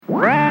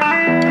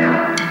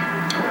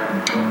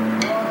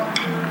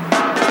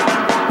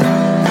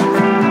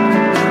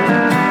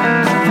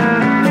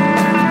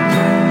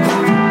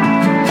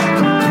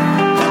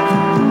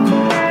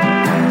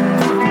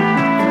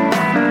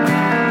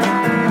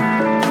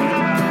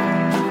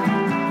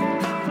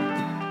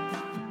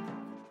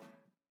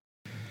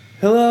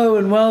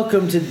and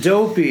welcome to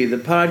Dopey, the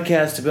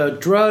podcast about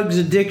drugs,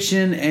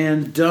 addiction,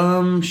 and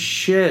dumb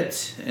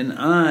shit. And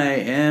I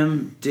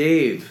am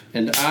Dave.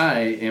 And I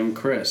am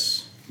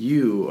Chris.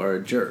 You are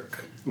a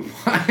jerk.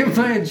 Why am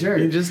I a jerk?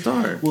 You just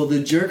are. Well,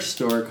 the jerk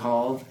store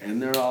called,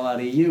 and they're all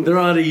out of you. They're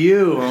out of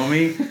you,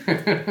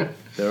 homie.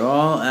 They're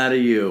all out of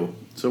you.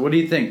 So what do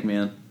you think,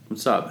 man?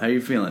 What's up? How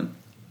you feeling?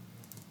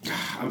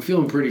 I'm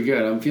feeling pretty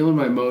good. I'm feeling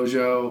my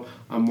mojo.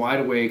 I'm wide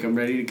awake. I'm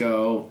ready to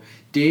go.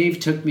 Dave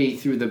took me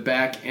through the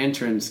back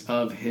entrance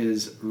of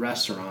his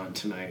restaurant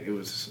tonight.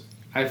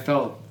 I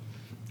felt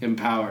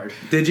empowered.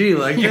 Did you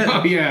like it?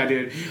 Oh, yeah,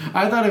 dude.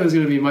 I thought it was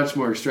going to be much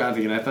more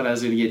extravagant. I thought I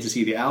was going to get to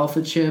see the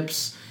Alpha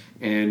Chips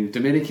and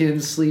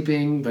Dominicans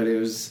sleeping, but it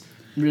was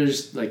really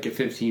just like a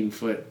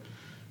 15-foot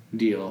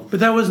deal. But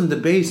that wasn't the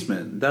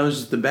basement. That was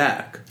just the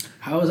back.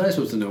 How was I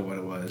supposed to know what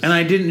it was? And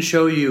I didn't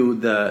show you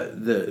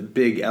the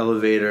big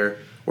elevator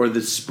or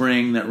the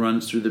spring that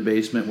runs through the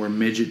basement where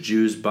midget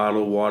Jews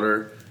bottle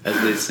water as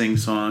they sing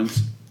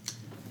songs.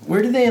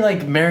 Where do they,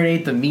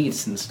 marinate the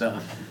meats and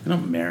stuff? I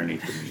don't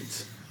marinate the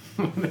meats.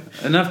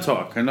 Enough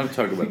talk about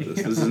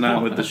this. This is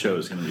not what the show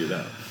is going to be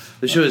about.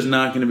 The show is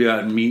not going to be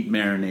about meat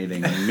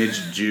marinating and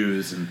midget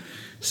Jews and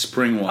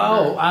spring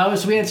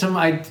water. We had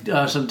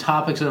some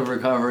topics of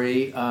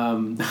recovery.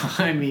 Of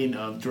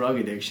drug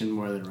addiction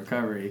more than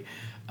recovery.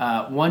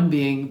 One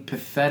being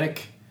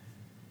pathetic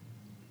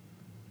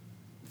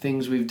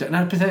things we've done.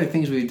 Not pathetic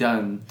things we've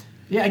done.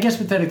 Yeah, I guess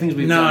pathetic things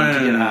we've done to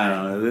get high.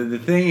 No. The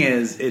thing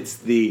is, it's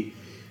the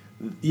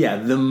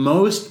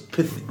most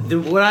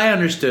what I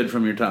understood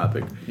from your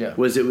topic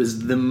was it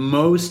was the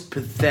most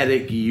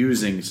pathetic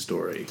using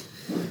story.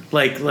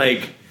 Like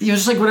it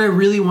was just when I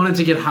really wanted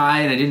to get high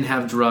and I didn't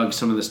have drugs,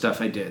 some of the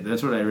stuff I did.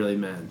 That's what I really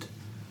meant.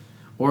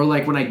 Or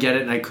when I get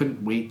it and I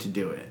couldn't wait to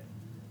do it.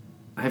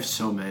 I have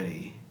so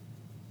many.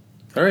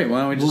 All right,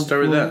 why don't we just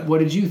start with that? What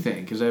did you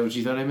think? Is that what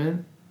you thought I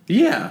meant?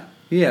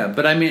 Yeah,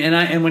 but I mean,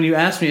 and when you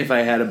asked me if I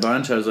had a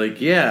bunch, I was like,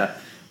 yeah.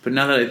 But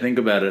now that I think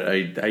about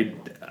it, I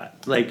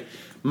like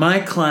my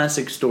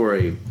classic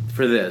story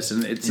for this,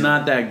 and it's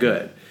not that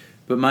good.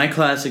 But my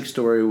classic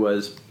story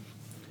was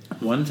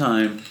one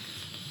time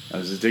I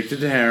was addicted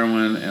to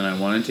heroin and I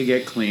wanted to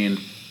get clean,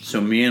 so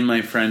me and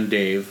my friend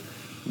Dave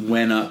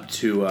went up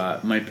to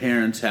my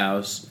parents'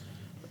 house,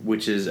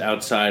 which is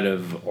outside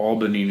of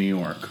Albany, New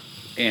York,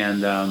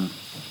 and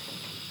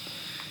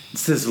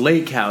it's this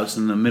lake house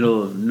in the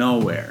middle of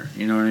nowhere,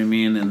 you know what I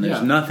mean? And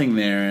there's nothing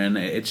there, and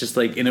it's just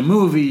like in a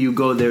movie, you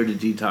go there to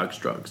detox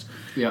drugs.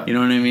 Yeah. You know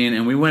what I mean?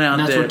 And we went out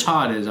there. That's where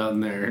Todd is out in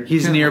there.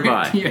 He's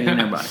nearby. He's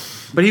nearby.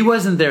 But he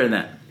wasn't there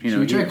then. Should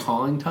we try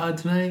calling Todd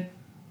tonight?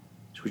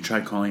 Should we try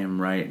calling him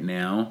right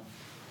now?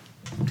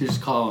 Just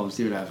call him,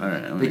 see what happens. All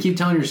right, they keep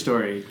telling your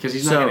story, because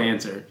he's not going to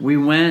answer. We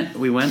went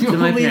to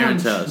my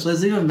parents' house.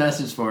 Let's leave a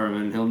message for him,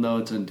 and he'll know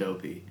it's on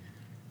Dopey.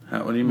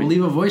 What do you mean? We'll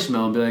leave a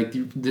voicemail and be like,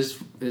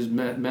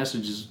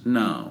 message is...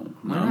 No,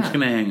 I'm just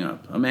going to hang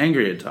up. I'm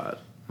angry at Todd.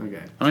 Okay.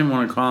 I don't even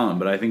want to call him,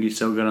 but I think he's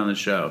so good on the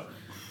show.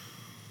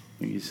 I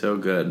think he's so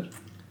good.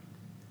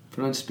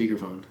 Put it on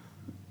speakerphone.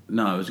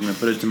 No, I was going to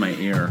put it to my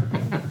ear.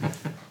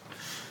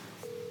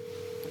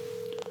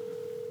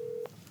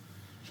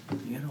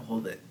 You got to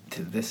hold it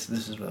to this.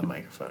 This is where the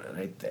microphone is,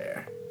 right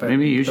there. But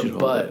maybe you should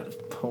hold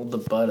it. Hold the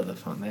butt of the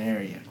phone.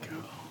 There you go.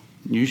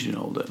 You should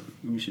hold it.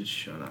 You should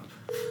shut up.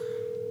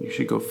 You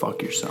should go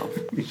fuck yourself.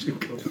 You should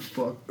go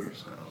fuck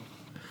yourself.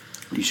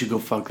 You should go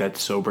fuck that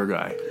sober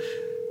guy.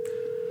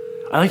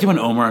 I liked it when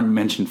Omar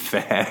mentioned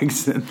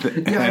fags.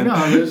 I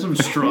know. There's some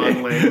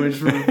strong language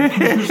for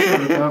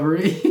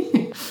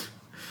recovery.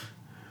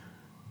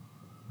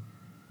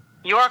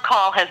 Your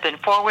call has been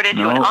forwarded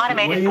to an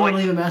automated voice. You want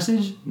to leave a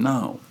message?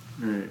 No.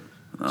 All right.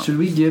 No. Should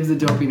we give the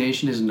Dopey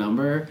Nation his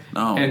number?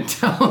 No. And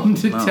tell him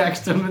to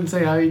text him and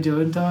say, how you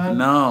doing, Todd?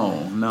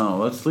 No.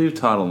 Let's leave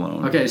Todd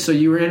alone. Okay, so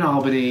you were in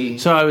Albany.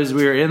 So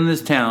we were in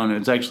this town.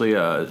 It's actually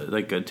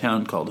a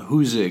town called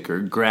Hoosick or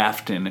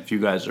Grafton, if you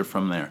guys are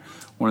from there.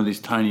 One of these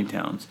tiny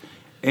towns.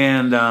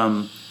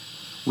 And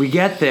we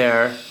get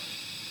there,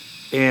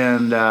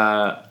 and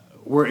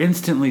we're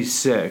instantly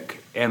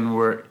sick. And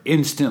we're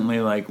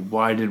instantly like,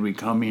 why did we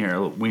come here?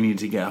 We need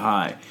to get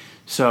high.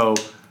 So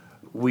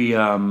we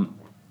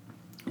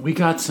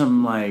got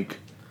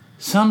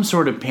some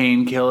sort of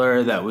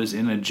painkiller that was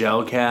in a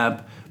gel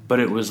cap, but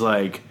it was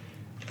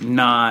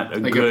not a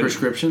good... a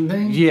prescription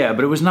thing? Yeah,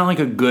 but it was not like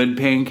a good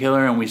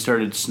painkiller, and we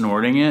started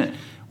snorting it.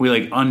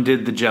 We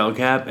undid the gel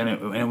cap, and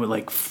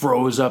it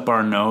froze up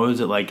our nose.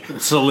 It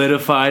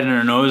solidified in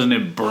our nose, and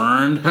it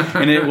burned.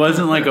 And it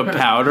wasn't like a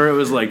powder; it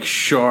was like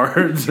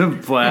shards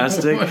of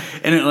plastic,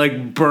 and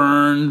it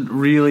burned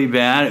really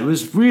bad. It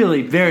was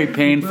really very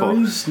painful. What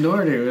were you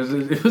snorting?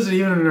 Was it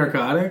even a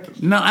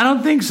narcotic? No, I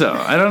don't think so.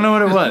 I don't know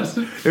what it was.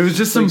 It was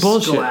just some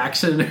bullshit.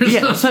 Sclaxin or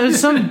something. So it was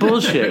some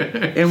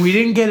bullshit, and we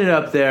didn't get it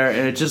up there,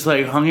 and it just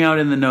hung out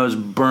in the nose,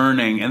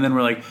 burning. And then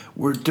we're like,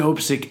 we're dope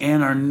sick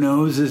and our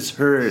noses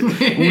hurt.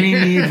 We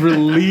need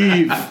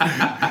relief.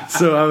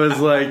 So I was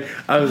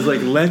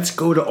like, let's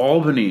go to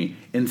Albany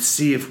and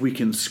see if we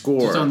can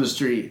score. Just on the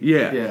street.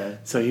 Yeah.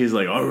 So he's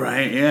like, all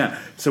right, yeah.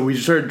 So we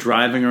started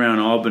driving around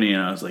Albany,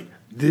 and I was like,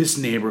 this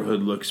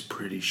neighborhood looks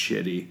pretty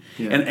shitty.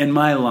 Yeah. And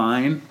my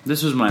line,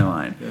 this was my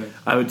line. Yeah.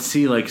 I would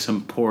see like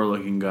some poor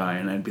looking guy,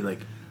 and I'd be like,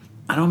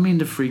 I don't mean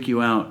to freak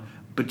you out,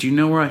 but do you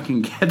know where I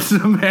can get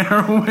some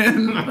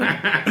heroin?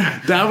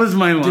 That was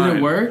my line. Did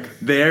it work?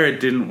 There, it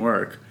didn't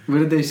work. What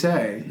did they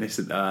say? They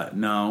said,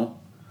 no.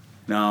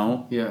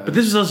 Yeah. But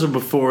this was also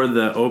before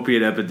the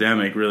opiate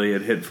epidemic really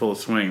had hit full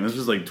swing. This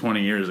was like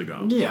 20 years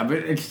ago. Yeah,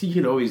 but you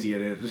could always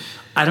get it.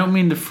 I don't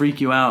mean to freak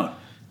you out,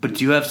 but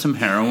do you have some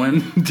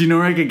heroin? Do you know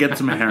where I could get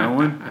some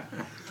heroin?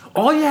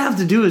 All you have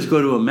to do is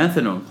go to a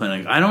methadone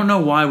clinic. I don't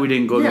know why we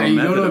didn't go to a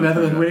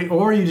methadone clinic.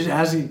 Or you just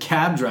ask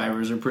cab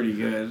drivers are pretty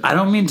good. I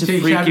don't mean to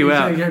freak you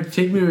out.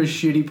 Take me to a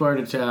shitty part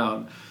of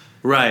town.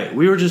 Right.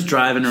 We were just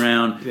driving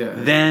around. Yeah.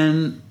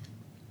 Then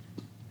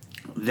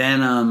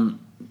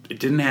it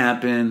didn't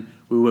happen.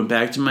 We went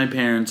back to my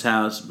parents'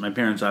 house. My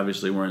parents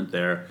obviously weren't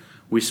there.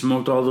 We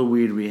smoked all the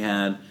weed we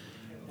had.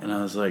 And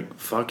I was like,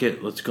 fuck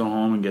it. Let's go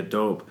home and get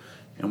dope.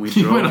 And we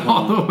drove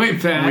all the way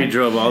back. We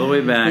drove all the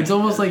way back. It's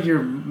almost like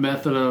your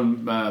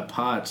methadone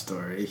pot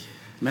story.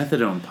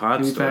 Methadone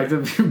pot story. You packed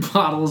up your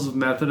bottles of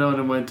methadone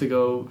and went to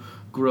go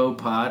grow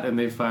pot, and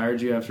they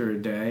fired you after a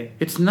day.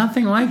 It's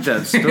nothing like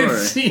that story. It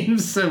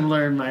seems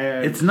similar in my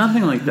head. It's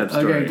nothing like that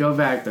story. Okay, go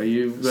back though.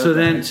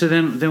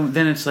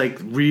 Then it's like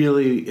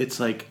really.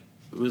 It's like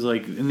it was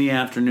like in the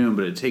afternoon,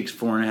 but it takes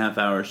 4.5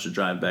 hours to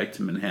drive back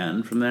to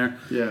Manhattan from there.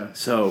 Yeah.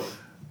 So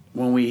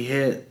when we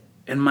hit.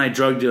 And my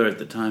drug dealer at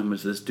the time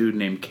was this dude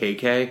named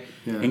KK.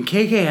 Yeah. And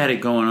KK had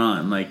it going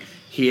on. Like,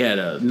 he had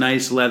a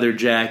nice leather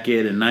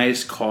jacket, a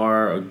nice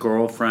car, a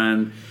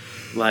girlfriend.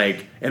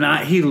 Like, and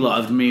he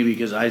loved me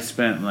because I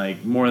spent,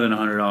 like, more than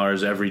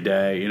 $100 every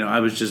day. You know, I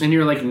was just... And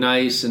you're, like,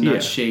 nice and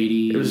not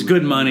shady. It was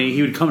good money.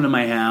 He would come to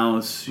my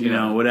house, you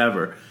know,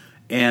 whatever.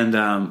 And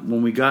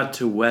when we got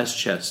to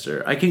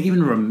Westchester, I can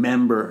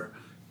remember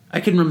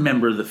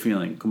the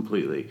feeling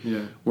completely.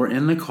 Yeah. We're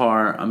in the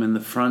car. I'm in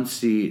the front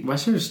seat.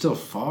 Westerner's still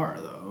far,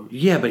 though.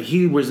 Yeah, but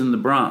he was in the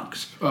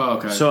Bronx. Oh,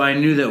 okay. So I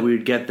knew that we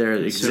would get there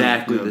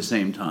exactly the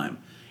same time.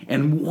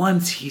 And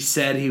once he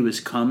said he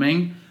was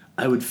coming,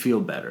 I would feel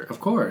better.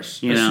 Of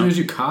course. As soon as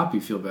you cop,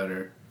 you feel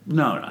better.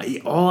 No.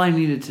 All I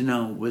needed to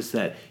know was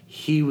that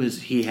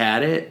he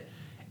had it,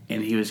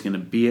 and he was going to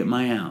be at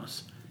my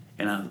house.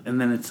 And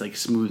then it's like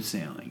smooth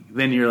sailing.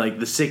 Then you're like,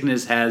 the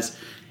sickness has...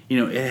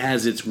 You know, it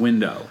has its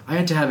window. I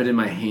had to have it in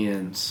my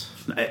hands.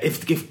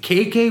 If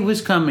KK was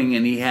coming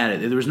and he had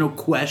it, there was no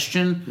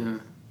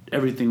question. Yeah.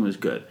 Everything was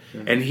good.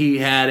 Yeah. And he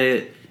had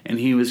it, and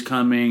he was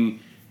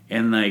coming,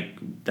 and,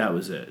 like, that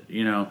was it,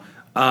 you know.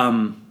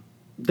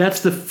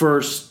 That's the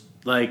first,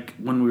 like,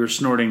 when we were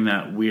snorting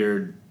that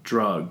weird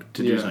drug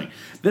to do something.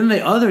 Then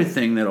the other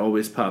thing that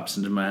always pops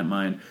into my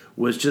mind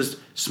was just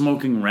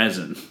smoking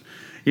resin.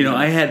 You know,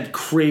 I had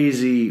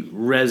crazy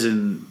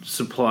resin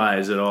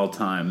supplies at all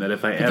time that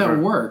if I ever...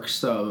 That works,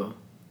 though.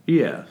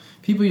 Yeah.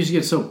 People used to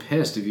get so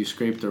pissed if you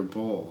scraped their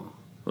bowl.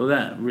 Well,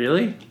 that...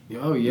 Really?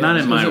 Oh, yeah. Not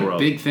in my world. It was a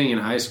big thing in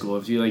high school.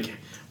 If you, like,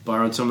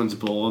 borrowed someone's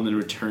bowl and then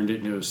returned it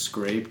and it was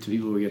scraped,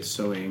 people would get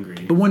so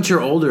angry. But once you're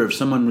older,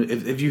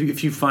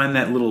 if you find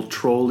that little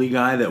trolley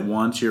guy that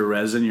wants your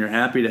resin, you're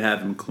happy to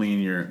have him clean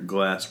your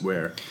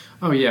glassware.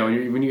 Oh yeah,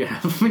 when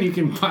you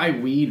can buy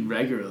weed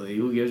regularly,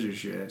 who gives a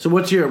shit? So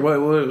what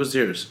was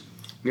yours?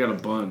 We got a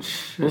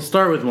bunch. We'll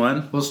start with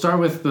one. We'll start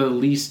with the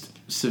least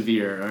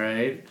severe. All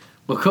right,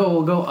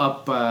 we'll go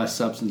up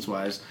substance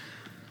wise.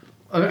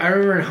 I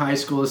remember in high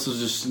school, this was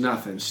just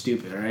nothing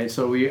stupid. All right,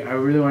 so I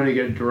really wanted to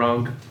get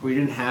drunk. We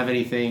didn't have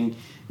anything,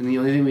 and the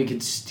only thing we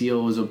could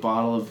steal was a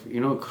bottle of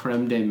what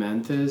creme de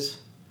menthe is.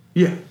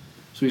 Yeah.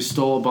 So we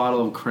stole a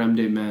bottle of creme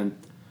de menthe.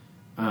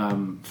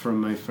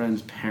 From my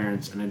friend's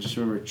parents, and I just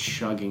remember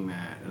chugging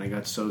that, and I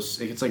got so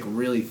sick. It's like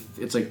really,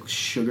 it's like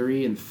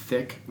sugary and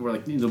thick, where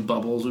like the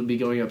bubbles would be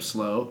going up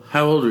slow.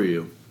 How old were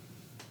you?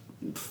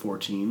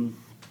 14.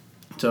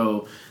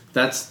 So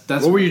that's.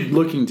 What were you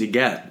looking to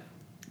get?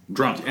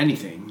 Drunk?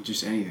 Anything,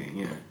 just anything.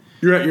 Yeah.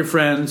 You're at your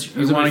friends.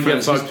 You want to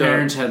get fucked up. His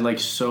parents had like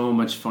so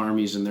much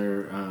farmies in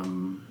their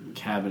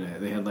cabinet.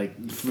 They had like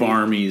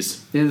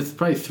farmies. They had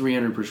probably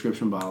 300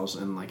 prescription bottles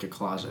in like a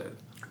closet.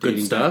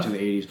 Good stuff. Back to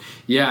the 80s.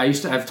 Yeah,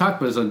 I've talked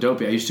about this on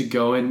Dopey. I used to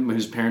go in when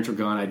his parents were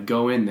gone. I'd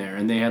go in there,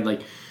 and they had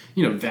like,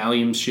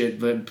 Valium shit,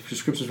 the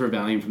prescriptions for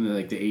Valium from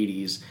the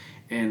 80s,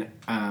 and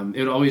it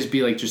would always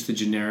be like just the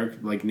generic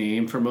like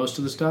name for most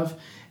of the stuff,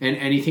 and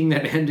anything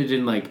that ended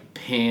in like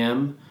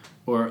Pam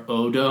or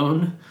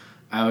Odone,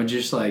 I would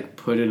just like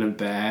put in a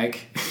bag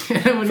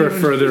for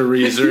further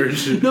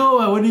research. No,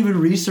 I wouldn't even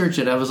research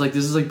it. I was like,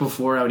 this is like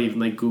before I would even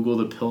like Google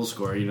the pill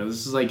score.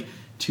 This is like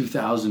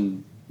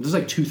 2000. This is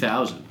like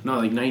 2000. No,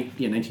 like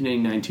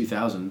 1999,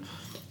 2000.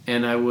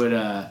 And I would,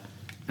 and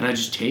I'd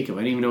just take them.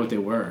 I didn't even know what they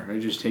were.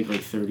 I'd just take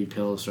like 30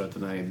 pills throughout the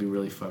night. I'd be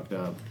really fucked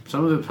up.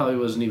 Some of it probably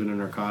wasn't even a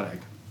narcotic.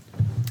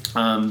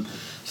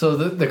 So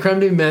the creme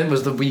de menthe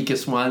was the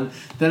weakest one.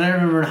 Then I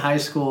remember in high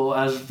school,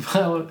 I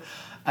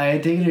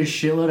had taken a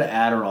shitload of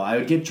Adderall. I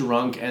would get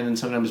drunk and then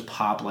sometimes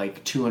pop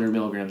like 200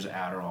 milligrams of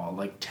Adderall,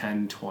 like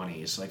 10,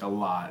 20s, like a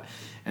lot.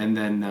 And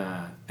then,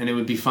 and it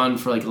would be fun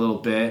for like a little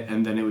bit,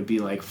 and then it would be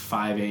like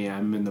 5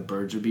 a.m. and the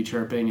birds would be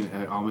chirping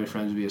and all my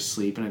friends would be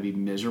asleep and I'd be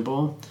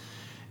miserable.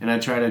 And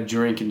I'd try to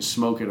drink and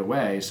smoke it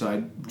away. So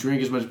I'd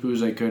drink as much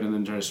booze as I could and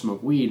then try to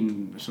smoke weed,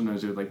 and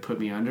sometimes it would like put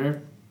me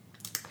under.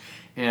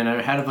 And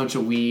I had a bunch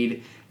of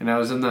weed, and I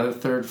was on the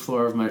third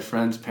floor of my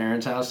friend's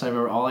parents' house. I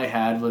remember all I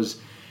had was,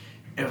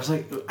 it was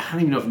like, I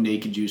don't even know if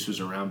Naked Juice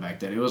was around back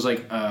then. It was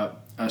like a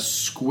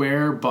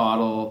square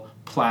bottle,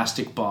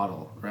 plastic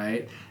bottle,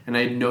 right? And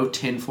I had no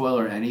tinfoil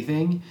or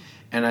anything,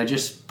 and I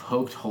just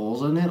poked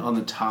holes in it on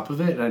the top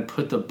of it, and I'd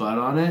put the butt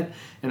on it,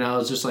 and I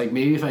was just like,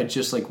 maybe if I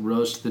just like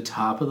roast the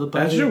top of the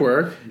butt. That should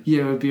work.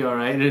 Yeah, it would be all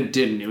right. And it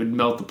didn't. It would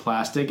melt the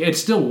plastic. It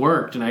still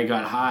worked, and I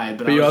got high.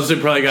 But you also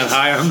probably got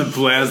high on the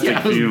plastic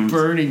yeah, I was fumes.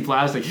 burning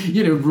plastic.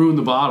 You know, ruin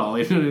the bottle.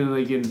 Like,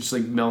 it just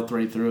like melt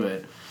right through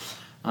it.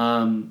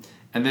 And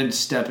then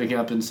stepping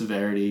up in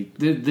severity.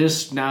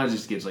 This now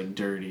just gets like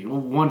dirty.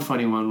 Well, one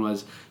funny one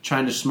was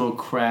trying to smoke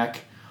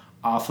crack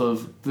off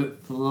of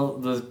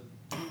the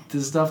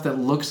stuff that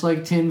looks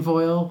like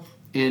tinfoil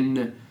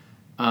in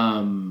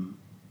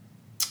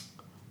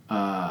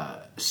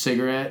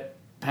cigarette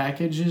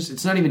packages.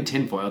 It's not even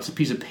tinfoil. It's a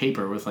piece of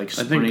paper with like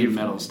sprayed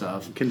metal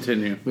stuff.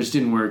 Continue. Which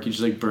didn't work. You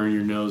just like burn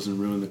your nose and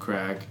ruin the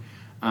crack.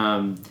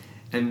 And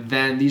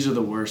then these are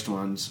the worst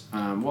ones.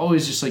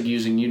 Always just like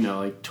using,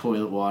 like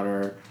toilet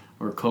water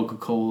or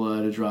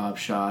Coca-Cola to draw up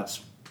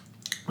shots.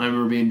 I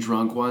remember being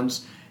drunk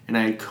once, and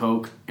I had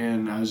Coke,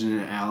 and I was in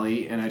an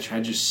alley, and I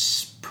tried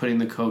just putting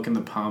the Coke in the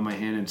palm of my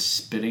hand and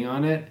spitting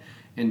on it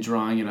and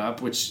drawing it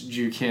up, which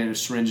you can't.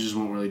 Syringes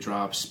won't really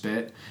draw up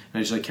spit. And I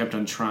just like kept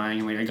on trying,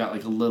 and like I got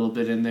like a little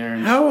bit in there.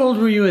 And how old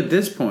were you at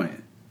this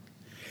point?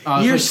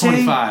 I was like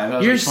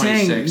 25. You're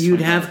saying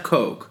you'd have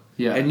Coke.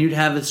 Yeah. And you'd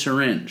have a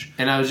syringe.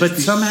 And I was but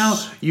somehow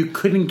you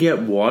couldn't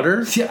get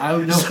water? Yeah, I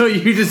don't know. So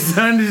you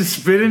decided to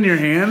spit in your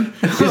hand?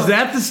 Is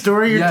that the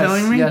story you're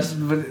telling me? Yes,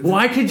 but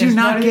why could you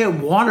not get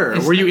water?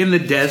 Were you in the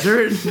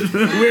desert?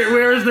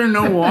 where is there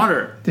no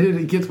water? Dude,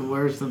 it gets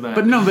worse than that.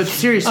 But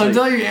seriously. I'll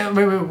tell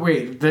you,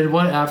 wait. The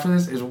one after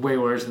this is way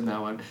worse than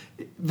that one.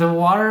 The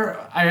water,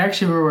 I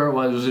actually remember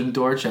where it was in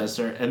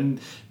Dorchester.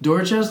 And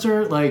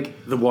Dorchester,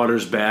 like... The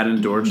water's bad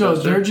in Dorchester? No,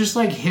 they're just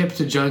like hip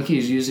to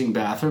junkies using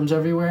bathrooms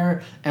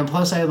everywhere. And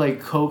plus I had like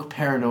Coke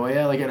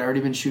paranoia. Like I'd already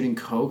been shooting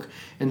Coke.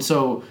 And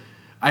so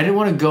I didn't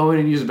want to go in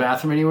and use the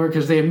bathroom anywhere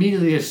because they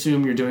immediately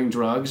assume you're doing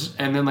drugs.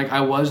 And then like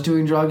I was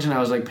doing drugs and I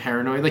was like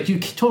paranoid. Like you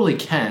totally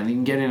can. You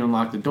can get in and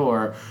lock the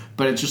door.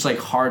 But it's just like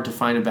hard to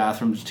find a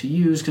bathroom to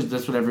use because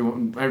that's what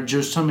everyone...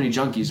 There's so many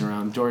junkies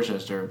around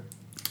Dorchester.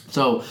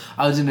 So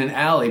I was in an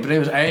alley, but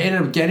I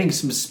ended up getting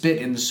some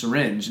spit in the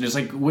syringe, and it's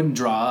like it wouldn't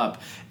draw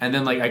up, and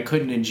then like I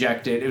couldn't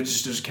inject it. It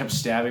was just kept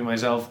stabbing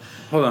myself.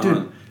 Hold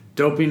on.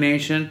 Dopey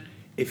Nation,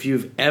 if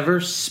you've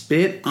ever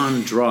spit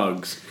on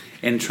drugs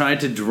and tried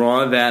to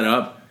draw that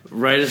up,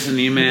 write us an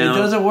email. It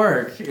doesn't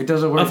work. It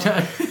doesn't work.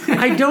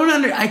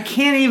 I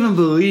can't even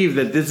believe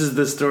that this is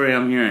the story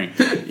I'm hearing.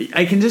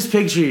 I can just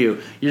picture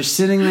you. You're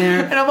sitting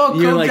there. And I'm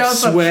all you're coked like out.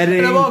 sweating.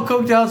 And I'm all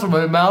coked out, so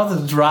my mouth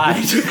is dry.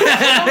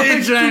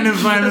 You're trying to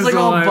find it's a like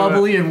all saliva.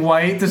 bubbly and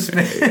white to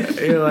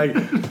spit. You're like,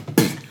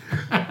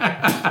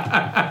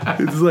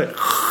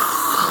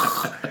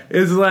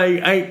 it's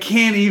like I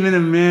can't even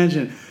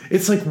imagine.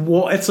 It's like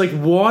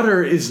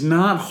water is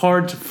not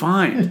hard to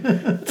find.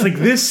 It's like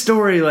this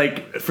story,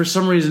 like for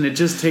some reason, it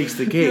just takes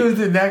the cake. Dude,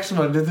 the next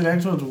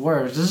one's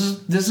worse.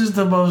 This is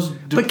the most.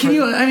 But can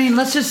you? I mean,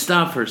 let's just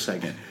stop for a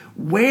second.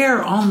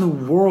 Where on the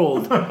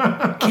world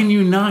can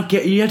you not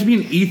get? You have to be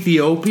in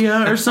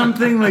Ethiopia or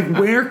something. Like,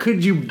 where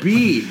could you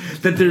be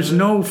that there's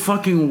no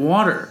fucking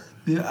water?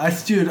 Yeah,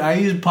 I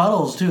used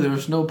puddles too. There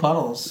was no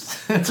puddles.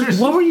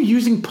 What were you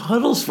using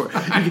puddles for?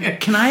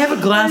 Can I have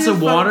a glass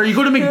of water? You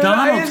go to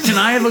McDonald's. Can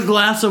I have a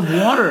glass of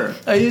water?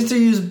 I used to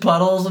use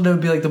puddles, and it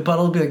would be like the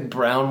puddle would be like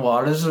brown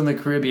waters in the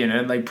Caribbean,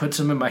 and I'd like put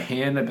some in my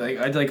hand.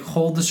 I'd like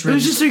hold the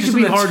syringe. It was just so you could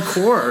be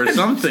hardcore or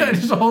something. I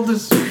just hold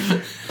this.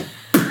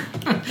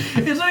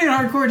 It's not even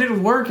hardcore. It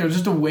didn't work. It was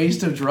just a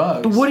waste of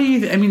drugs. But what do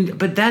you? I mean,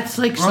 but that's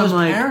like I was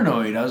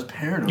paranoid. I was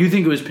paranoid. You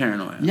think it was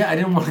paranoia? Yeah, I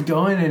didn't want to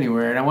go in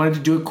anywhere, and I wanted to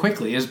do it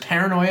quickly. It was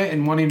paranoia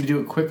and wanting to do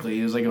it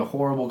quickly. It was like a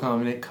horrible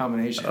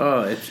combination.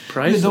 Oh, it's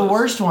priceless. The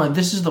worst one.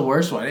 This is the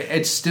worst one.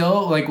 It's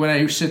still like when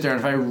I sit there and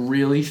if I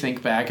really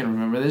think back and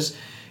remember this,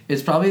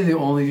 it's probably the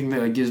only thing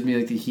that like, gives me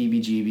like the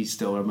heebie-jeebies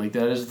still. I'm like,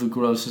 that is the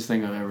grossest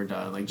thing I've ever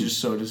done. Like, just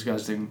so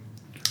disgusting.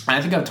 And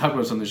I think I've talked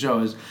about this on the show.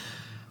 Is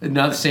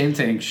not the same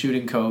thing.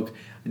 Shooting coke.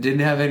 I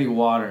didn't have any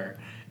water,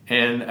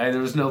 and there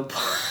was no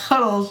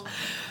puddles.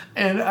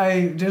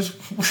 And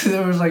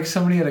there was like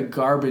somebody had a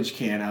garbage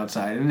can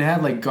outside, and it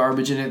had like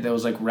garbage in it that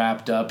was like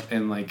wrapped up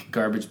in like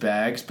garbage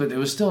bags, but it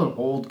was still an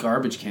old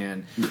garbage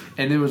can,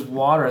 and there was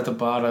water at the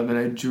bottom, and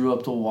I drew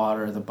up the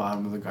water at the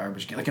bottom of the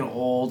garbage can, like an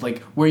old,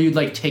 like where you'd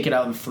like take it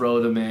out and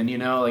throw them in,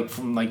 like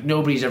from like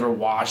nobody's ever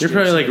washed. You're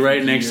probably like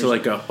right next to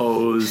like a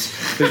hose.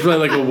 There's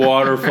probably like a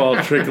waterfall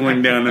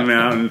trickling down the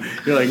mountain.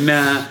 You're like,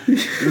 nah,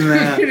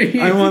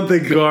 I want the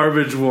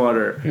garbage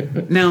water.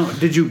 Now,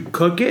 did you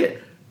cook it?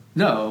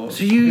 No.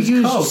 So you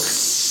use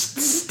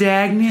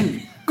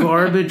stagnant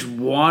garbage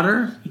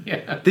water?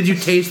 Yeah. Did you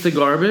taste the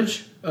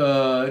garbage?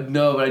 No,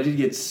 but I did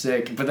get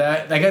sick. But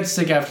I got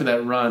sick after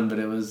that run, but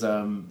it was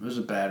a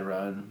bad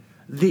run.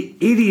 The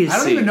idiocy. I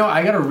don't even know.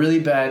 I got a really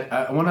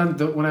bad when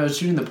I was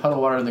shooting the puddle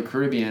water in the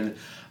Caribbean.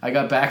 I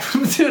got back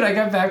from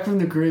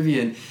the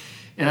Caribbean.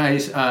 And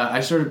I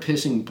started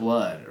pissing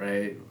blood,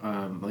 right?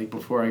 Like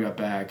before I got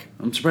back.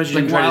 I'm surprised you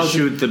didn't try to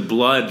shoot the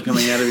blood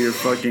coming out of your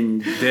fucking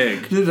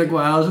dick. Dude, like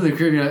while I was in the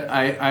Caribbean,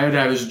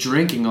 I was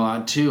drinking a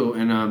lot too,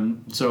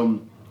 and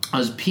so I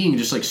was peeing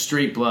just like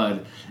straight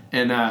blood,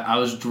 and I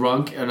was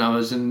drunk, and I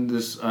was in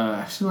this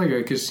I was in like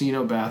a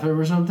casino bathroom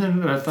or something,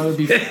 and I thought it'd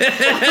be I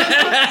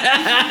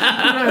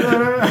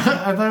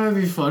thought it'd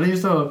be funny,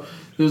 so.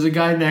 There was a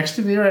guy next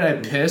to me, right? I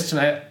pissed,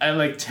 and I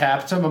like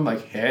tapped him. I'm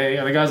like, hey.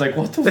 And the guy's like,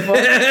 what the fuck?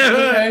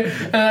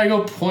 And I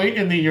go point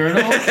in the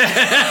urinal.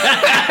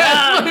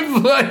 My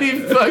bloody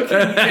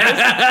fucking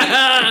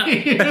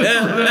piss.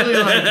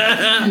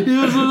 He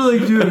was literally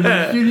like,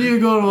 dude, you need to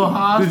go to a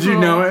hospital. Did you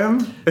know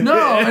him?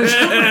 No.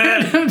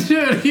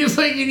 Dude, he was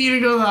like, you need to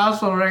go to the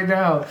hospital right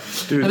now.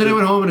 Dude, and then I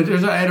went home, and it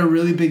turns out I had a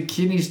really big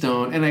kidney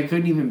stone, and I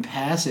couldn't even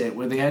pass it,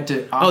 where they had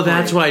to operate. Oh,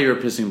 that's why you were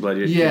pissing blood.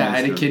 Yeah,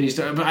 I had a kidney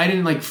stone. But I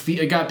didn't like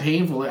it got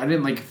painful. I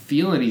didn't like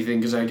feel anything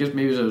because I guess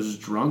maybe I was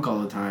just drunk all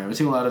the time. I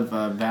take a lot of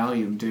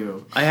Valium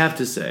too. I have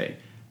to say,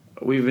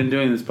 we've been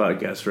doing this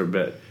podcast for a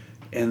bit,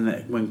 and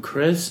that when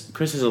Chris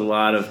has a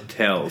lot of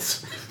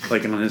tells,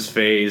 like on his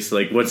face,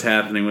 like what's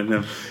happening with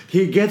him.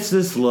 He gets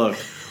this look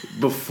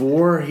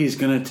before he's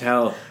gonna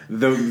tell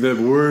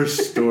the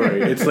worst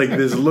story. It's like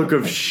this look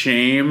of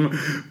shame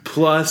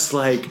plus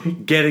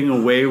like getting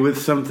away with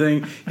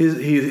something.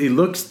 He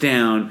looks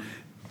down.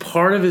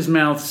 Part of his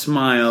mouth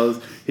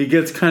smiles. He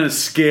gets kind of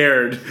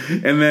scared,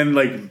 and then,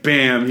 like,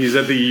 bam, he's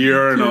at the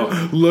urinal.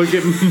 Look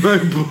at my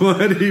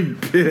bloody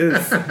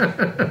piss.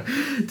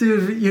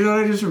 Dude, you know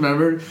what I just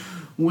remembered?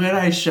 When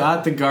I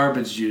shot the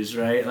garbage juice,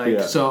 right? Like,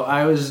 yeah. So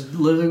I was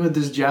living with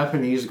this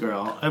Japanese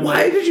girl.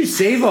 Why did you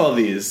save all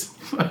these?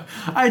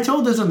 I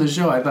told this on the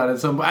show. I thought at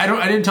some point.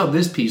 I didn't tell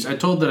this piece. I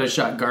told that I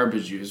shot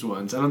garbage juice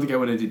once. I don't think I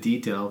went into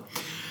detail.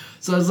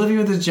 So I was living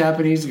with this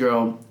Japanese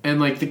girl, and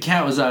like the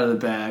cat was out of the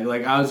bag.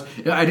 Like I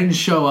didn't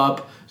show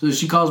up, so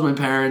she calls my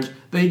parents.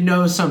 They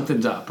know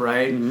something's up,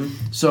 right?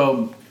 Mm-hmm.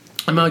 So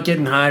I'm out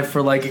getting high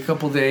for like a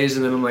couple days,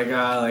 and then I'm like,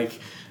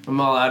 I'm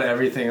all out of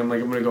everything. I'm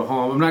like, I'm gonna go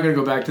home. I'm not gonna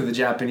go back to the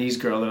Japanese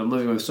girl that I'm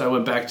living with. So I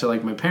went back to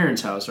like my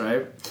parents' house,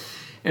 right?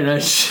 And I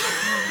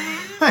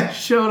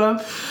showed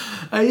up.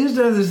 I used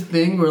to have this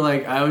thing where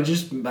like I would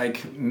just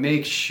like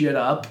make shit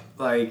up,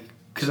 like.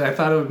 Because I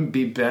thought it would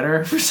be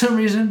better for some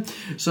reason.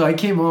 So I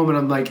came home and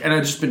I'm like, and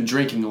I've just been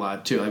drinking a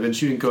lot too. I've been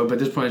shooting coke, but at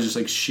this point I was just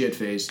like shit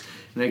faced.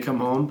 And I come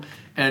home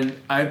and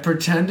I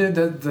pretended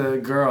that the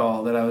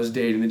girl that I was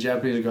dating, the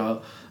Japanese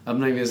girl, I'm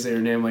not even gonna say her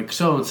name, like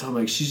so and so. I'm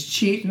like, she's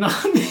cheating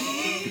on me.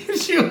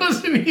 She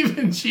wasn't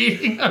even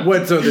cheating on me.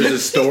 What? So there's a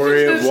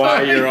story of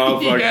why you're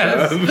all fucked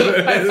up.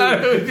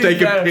 They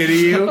can pity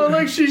you. I'm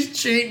like, she's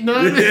cheating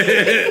on me.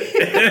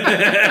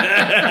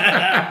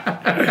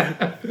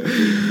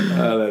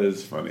 Oh, that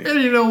is funny.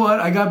 And you know what?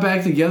 I got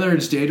back together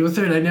and stayed with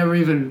her, and I never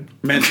even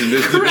mentioned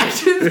this.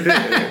 Corrected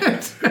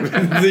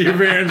that. Your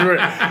parents were.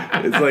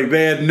 It's like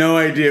they had no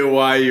idea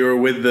why you were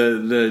with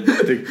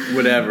the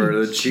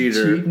whatever, the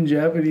cheater, cheating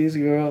Japanese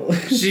girl.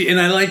 And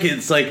I like it.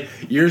 It's like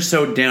you're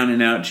so down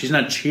and out. She's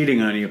not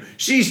cheating on you.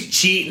 She's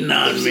cheating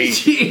on me.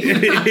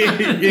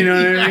 You know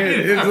what I mean?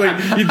 It's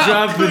like you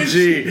drop the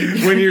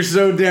G when you're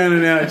so down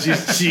and out.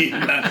 She's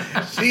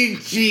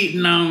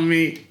cheating on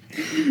me.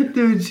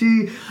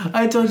 Dude,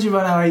 I told you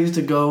about how I used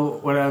to go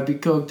when I would be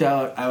coked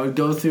out. I would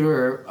go through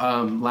her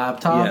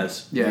laptop.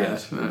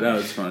 Yes, that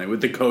was funny with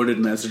the coded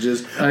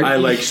messages. I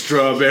like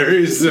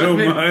strawberries so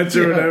much,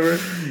 or whatever.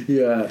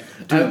 Yeah,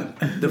 dude.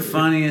 The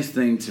funniest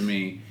thing to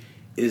me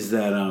is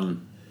that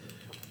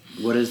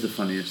what is the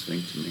funniest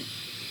thing to me?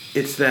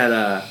 It's that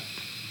I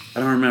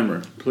don't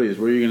remember. Please,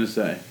 what are you gonna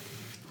say?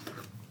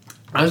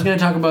 I was going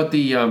to talk about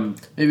the,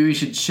 maybe we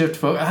should shift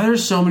focus.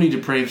 There's so many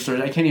depraved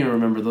stories. I can't even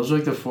remember. Those are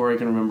like the 4 I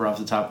can remember off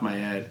the top of my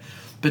head.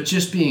 But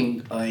just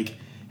being, like,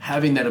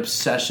 having that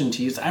obsession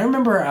to use. I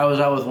remember I was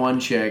out with one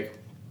chick,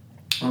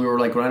 and we were,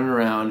 like, running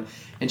around,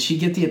 and she'd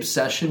get the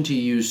obsession to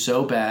use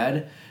so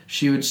bad,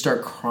 she would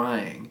start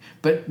crying.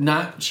 But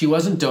she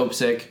wasn't dope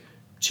sick.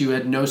 She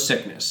had no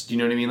sickness. Do you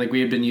know what I mean? Like,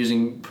 we had been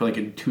using for,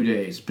 like, 2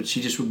 days. But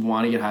she just would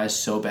want to get high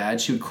so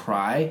bad. She would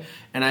cry,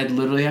 and I'd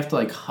literally have to,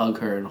 like, hug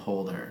her and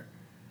hold her.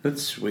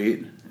 That's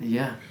sweet.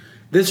 Yeah.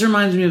 This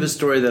reminds me of a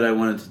story that I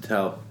wanted to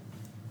tell.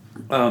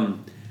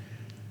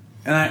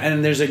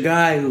 And there's a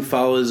guy who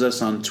follows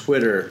us on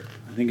Twitter.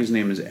 I think his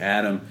name is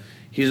Adam.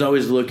 He's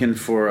always looking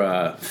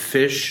for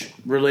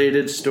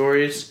fish-related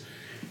stories.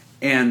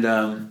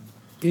 And,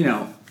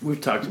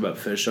 we've talked about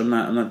fish. I'm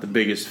not the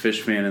biggest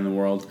fish fan in the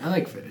world. I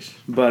like fish.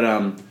 But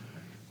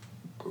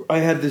I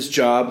had this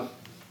job.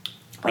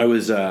 I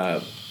was,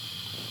 I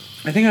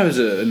think I was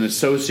an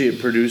associate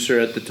producer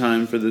at the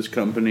time for this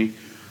company.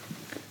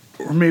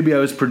 Or maybe I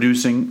was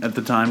producing at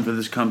the time for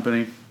this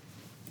company.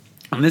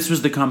 And this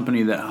was the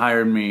company that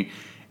hired me,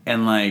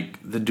 and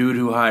the dude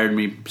who hired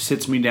me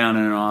sits me down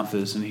in an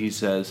office, and he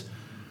says,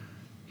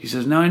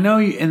 "Now I know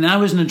you." And I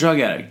wasn't a drug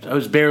addict. I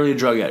was barely a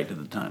drug addict at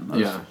the time. I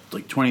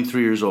was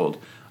 23 years old.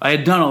 I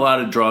had done a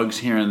lot of drugs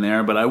here and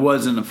there, but I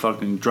wasn't a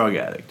fucking drug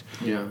addict.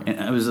 Yeah. And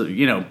I was,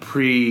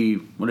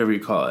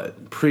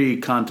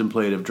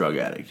 pre-contemplative drug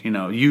addict,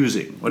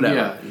 using,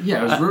 whatever.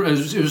 Yeah.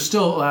 It was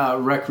still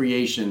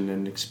recreation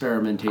and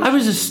experimentation. I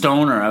was a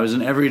stoner. I was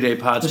an everyday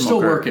pot smoker. Still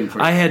working for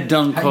you. I had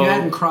done coke. You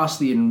hadn't crossed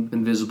the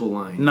invisible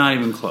line. Not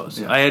even close.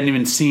 Yeah. I hadn't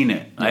even seen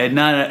it. I had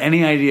not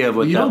any idea of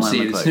what that line looked like.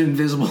 You don't see it. It's an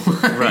invisible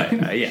line.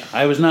 Right. Yeah.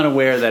 I was not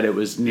aware that it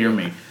was near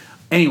me.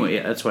 Anyway,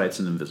 yeah, that's why it's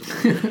an invisible.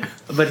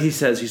 But he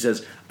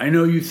says, "I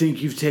know you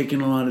think you've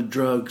taken a lot of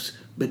drugs,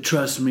 but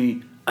trust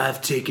me,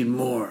 I've taken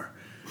more."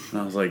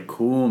 And I was like,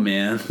 "Cool,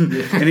 man." and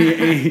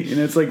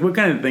it's like, what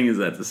kind of thing is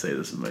that to say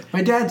to somebody?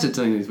 My dad said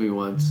something to me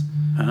once.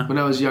 Huh? When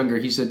I was younger,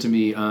 he said to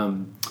me,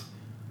 one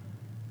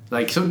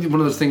of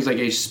those things like,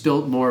 "I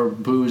spilt more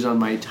booze on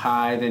my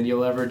tie than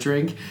you'll ever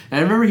drink." And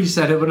I remember he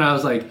said it when I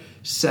was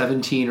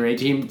 17 or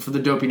 18. For the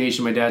Dopey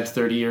Nation, my dad's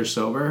 30 years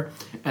sober.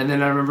 And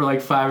then I remember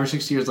 5 or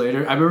 6 years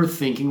later, I remember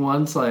thinking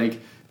once, my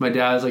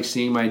dad was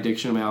seeing my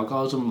addiction and my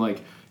alcoholism. I'm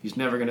he's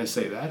never going to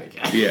say that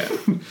again. Yeah.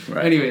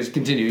 Right. Anyways,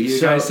 continue. The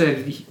guy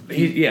said...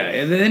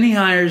 and then he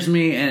hires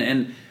me,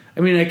 and I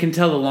mean, I can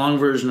tell the long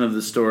version of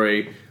the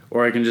story,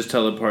 or I can just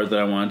tell the part that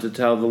I wanted to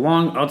tell.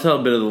 I'll tell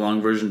a bit of the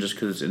long version just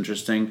because it's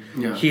interesting.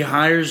 Yeah. He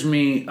hires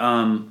me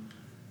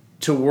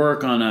to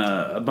work on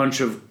a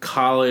bunch of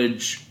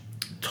college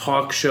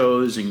talk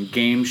shows and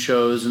game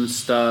shows and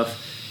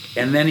stuff.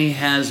 And then he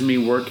has me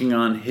working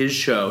on his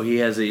show. He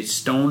has a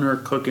stoner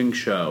cooking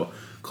show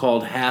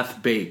called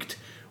Half Baked,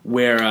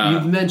 where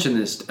you've mentioned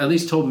this, at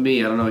least told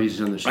me. I don't know if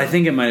he's on the show. I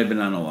think it might have been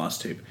on a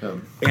lost tape.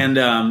 And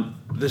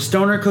the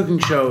stoner cooking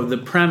show, the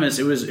premise,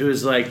 it was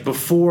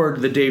before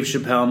the Dave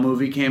Chappelle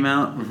movie came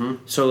out. Mm-hmm.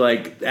 So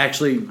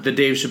actually the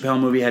Dave Chappelle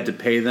movie had to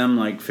pay them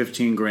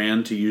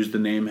 $15,000 to use the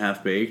name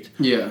Half Baked.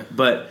 Yeah.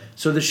 But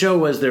so the show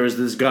was, there was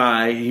this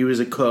guy, he was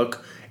a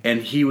cook,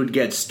 and he would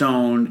get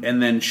stoned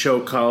and then show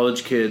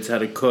college kids how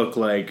to cook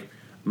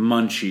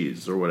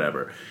munchies or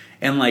whatever.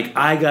 And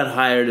I got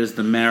hired as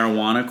the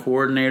marijuana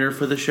coordinator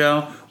for the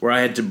show, where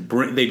I had to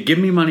they'd give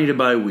me money to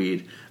buy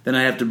weed, then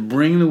I'd have to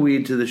bring the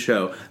weed to the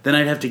show, then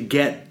I'd have to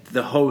get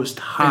the host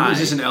high. And is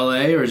this in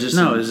LA or is this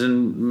No, it was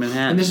in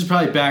Manhattan. And this is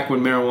probably back when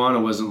marijuana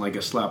wasn't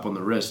a slap on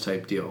the wrist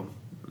type deal.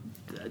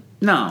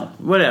 No,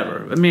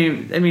 whatever. I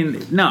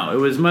mean, no, it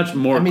was much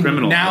more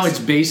criminal. Now it's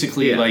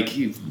basically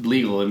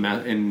legal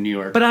in New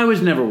York. But I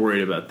was never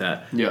worried about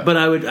that. Yeah. But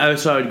I would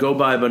go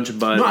buy a bunch of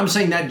bud. No, I'm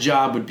saying that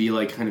job would be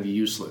kind of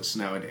useless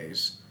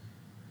nowadays.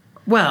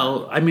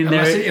 Well, I mean,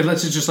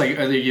 unless it's just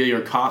you're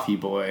a coffee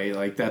boy,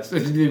 that's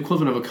the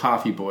equivalent of a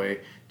coffee boy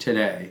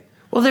today.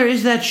 Well, there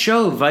is that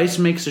show. Vice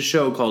makes a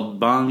show called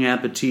Bong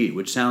Appetit,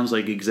 which sounds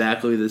like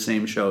exactly the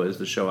same show as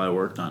the show I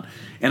worked on.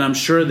 And I'm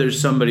sure there's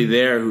somebody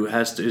there who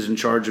is in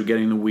charge of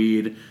getting the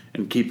weed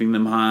and keeping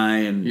them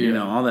high and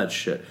all that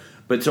shit.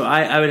 But so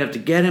I would have to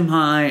get him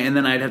high, and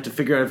then I'd have to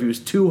figure out if he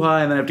was too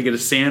high, and then I'd have to get a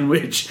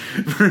sandwich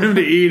for him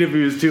to eat if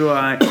he was too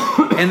high.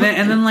 And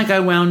then I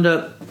wound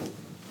up,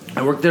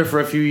 I worked there for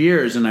a few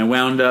years, and I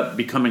wound up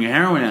becoming a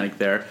heroin addict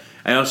there.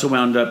 I also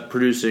wound up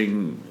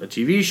producing a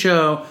TV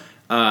show,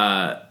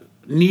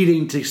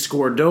 needing to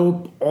score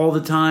dope all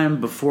the time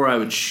before I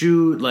would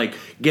shoot,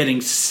 getting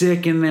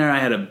sick in there. I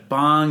had a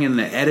bong in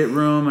the edit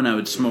room, and I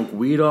would smoke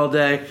weed all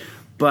day.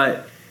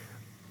 But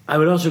I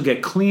would also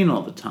get clean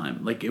all the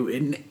time.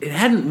 It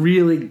hadn't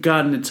really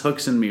gotten its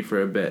hooks in me for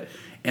a bit.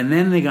 And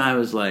then the guy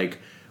was like,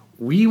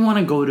 "We want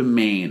to go to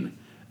Maine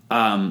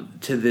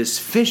to this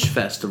fish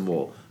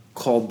festival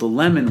called the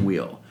Lemon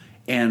Wheel.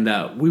 And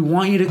we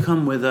want you to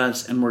come with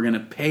us, and we're going to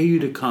pay you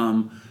to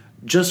come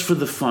just for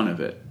the fun of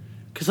it."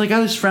 Because, I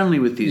was friendly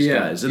with these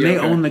guys, and they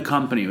owned the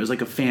company. It was like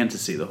a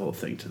fantasy, the whole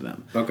thing to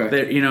them.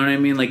 Okay. You know what I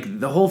mean?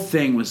 The whole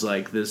thing was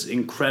this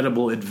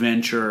incredible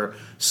adventure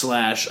 /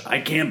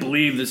 I can't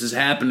believe this is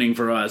happening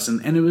for us.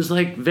 And it was,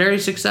 very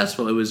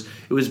successful. It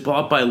was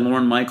bought by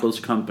Lorne Michaels'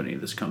 company,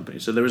 this company.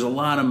 So there was a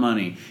lot of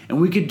money.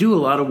 And we could do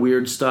a lot of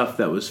weird stuff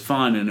that was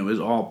fun, and it was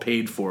all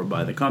paid for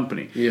by the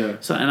company. Yeah.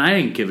 So, and I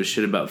didn't give a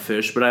shit about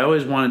fish, but I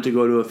always wanted to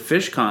go to a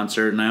fish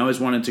concert, and I always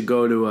wanted to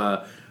go to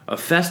a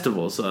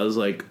festival. So I was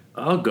like,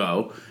 I'll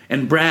go.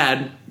 And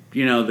Brad,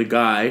 the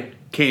guy,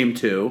 came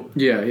too.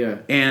 Yeah.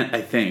 And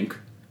I think,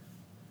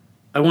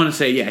 I want to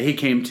say, he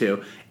came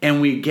too.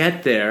 And we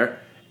get there,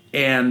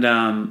 and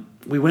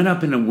we went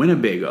up in a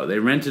Winnebago. They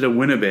rented a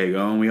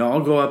Winnebago, and we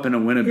all go up in a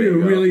Winnebago.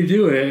 You really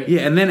do it.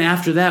 Yeah, and then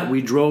after that,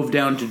 we drove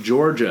down to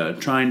Georgia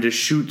trying to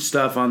shoot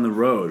stuff on the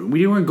road.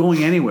 We weren't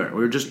going anywhere.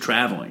 We were just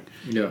traveling.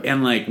 Yeah.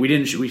 And, like,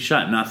 we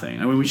shot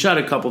nothing. I mean, we shot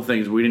a couple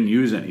things, but we didn't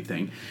use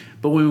anything.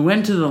 But when we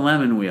went to the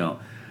Lemon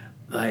Wheel,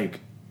 like,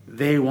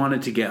 they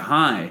wanted to get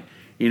high.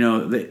 You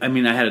know,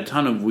 I had a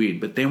ton of weed,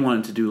 but they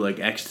wanted to do, like,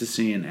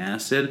 ecstasy and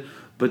acid,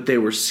 but they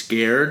were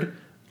scared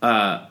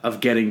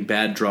of getting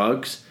bad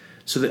drugs.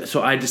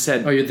 So I just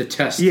said... Oh, you're the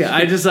test. Yeah,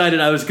 I decided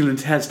I was going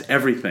to test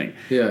everything.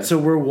 Yeah. So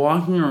we're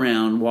walking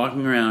around,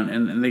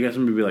 and they got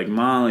somebody to be like,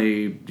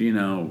 Molly, you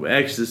know,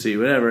 ecstasy,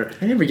 whatever.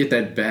 I never get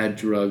that bad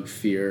drug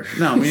fear.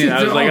 No, I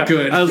was like,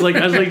 good. I was like,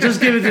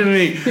 just give it to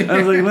me. I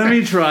was like, let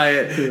me try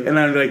it. And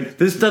I was like,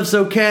 this stuff's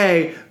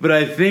okay, but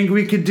I think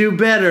we could do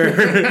better.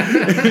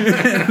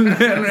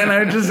 and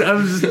I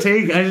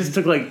just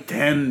took like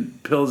 10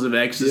 pills of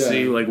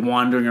ecstasy, like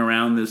wandering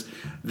around this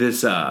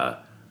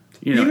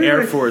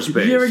Air Force base.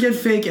 Did you ever get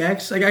fake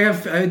X? Like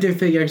I did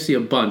fake ecstasy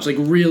a bunch, like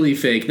really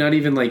fake. Not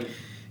even like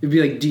it'd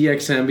be like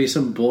DXM,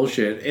 some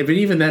bullshit. But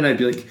even then, I'd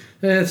be like,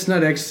 it's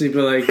not ecstasy,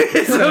 but like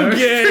it's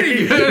okay. It's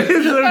pretty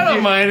good. I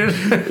don't mind it.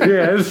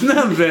 Yeah, it's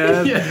not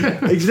bad.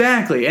 Yeah.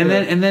 Exactly. And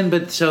then,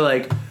 but so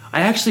like,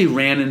 I actually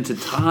ran into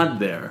Todd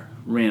there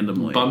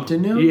randomly. Bumped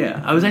into him? Yeah,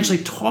 I was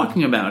actually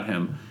talking about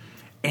him,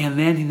 and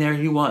then there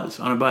he was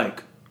on a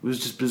bike. It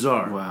was just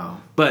bizarre. Wow.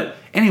 But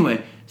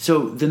anyway,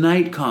 so the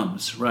night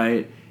comes,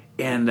 right?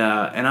 And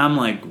I'm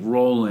like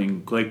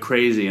rolling like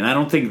crazy, and I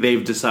don't think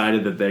they've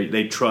decided that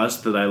they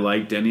trust that I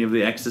liked any of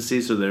the ecstasy,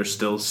 so they're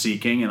still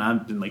seeking, and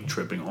I've been like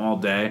tripping all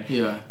day.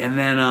 Yeah. And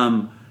then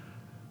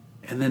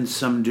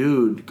some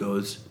dude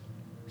goes,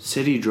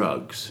 city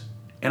drugs,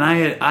 and I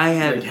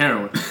had like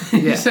heroin.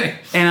 Yeah.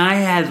 And I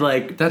had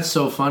like that's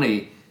so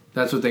funny.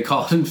 That's what they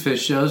call it in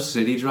fish shows,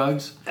 city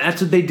drugs. That's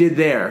what they did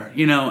there,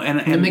 you know, and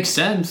it makes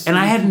sense. And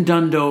I hadn't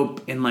done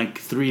dope in like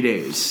 3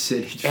 days.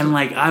 City drugs. And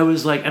like I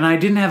was like, and I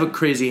didn't have a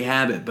crazy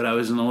habit, but I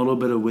was in a little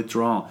bit of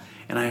withdrawal,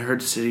 and I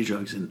heard city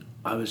drugs, and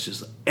I was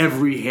just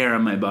every hair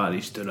on my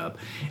body stood up,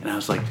 and I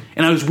was like,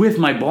 and I was with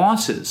my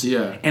bosses,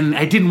 yeah, and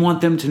I didn't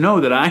want them to know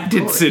that I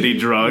did city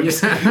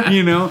drugs,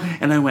 you know,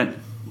 and I went,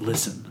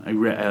 listen, I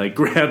like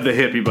grabbed the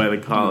hippie by the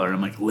collar, and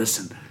I'm like,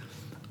 listen.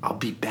 I'll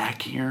be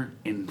back here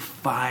in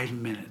 5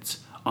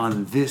 minutes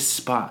on this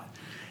spot.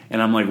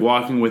 And I'm like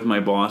walking with my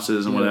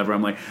bosses and whatever.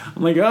 I'm like,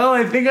 oh,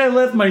 I think I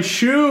left my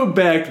shoe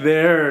back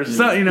there.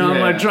 So, you know,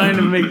 I'm like trying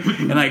to make,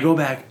 and I go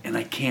back and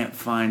I can't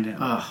find him.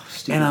 Oh,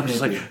 and I'm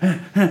just like,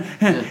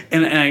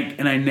 and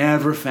I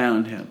never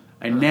found him.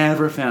 I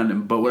never found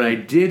him. But what I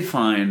did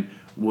find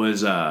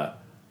was a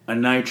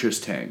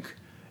nitrous tank.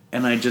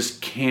 And I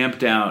just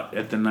camped out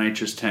at the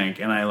nitrous tank,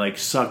 and I like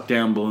sucked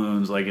down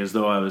balloons like as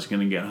though I was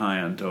going to get high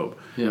on dope.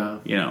 Yeah,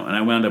 you know. And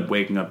I wound up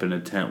waking up in a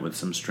tent with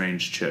some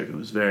strange chick. It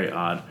was very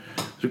odd.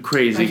 It was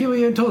crazy. I can't believe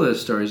you told that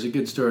story. It's a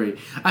good story.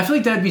 I feel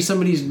like that'd be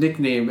somebody's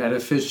nickname at a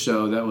fish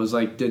show that was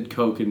like did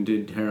coke and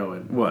did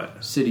heroin.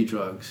 What? City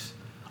drugs.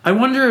 I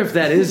wonder if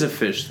that is a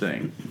fish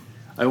thing.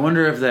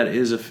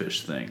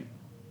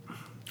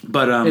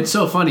 But it's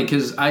so funny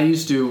because I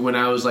used to, when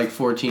I was like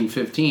 14,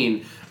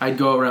 15, I'd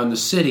go around the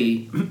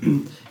city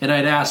and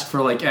I'd ask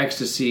for like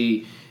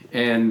ecstasy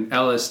and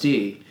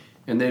LSD,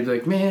 and they'd be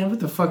like, "Man,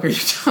 what the fuck are you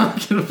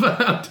talking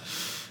about?"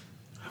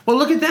 Well,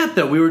 look at that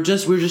though. We were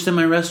just in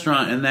my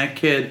restaurant, and that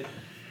kid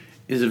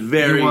is a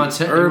very urban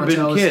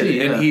LSD, kid,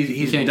 yeah. and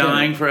he's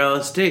dying for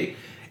LSD.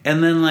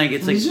 And then like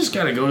it's like you just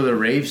gotta go to the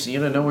raves. You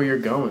gotta know where you're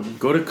going.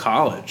 Go to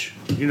college.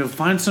 You know,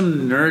 find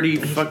some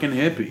nerdy fucking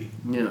hippie.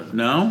 Yeah.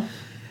 No.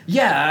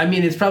 Yeah, I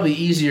mean, it's probably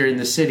easier in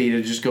the city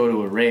to just go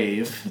to a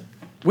rave.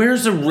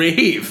 Where's a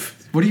rave?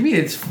 What do you mean?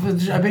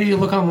 I bet you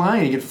look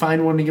online, you can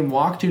find one you can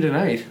walk to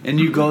tonight. And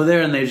you go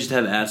there and they just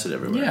have acid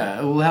everywhere.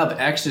 Yeah, we'll have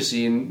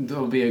ecstasy, and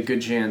there'll be a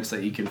good chance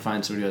that you can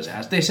find somebody who has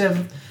acid. They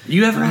said,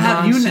 you ever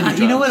have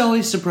you know what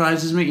always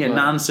surprises me? Yeah,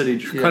 non-city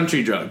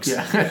country drugs.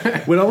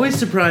 Yeah. What always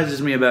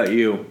surprises me about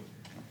you,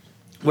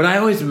 what I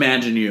always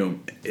imagine you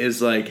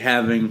is like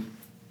having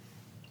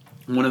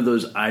one of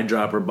those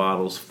eyedropper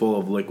bottles full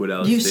of liquid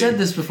LSD. You've said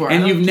this before.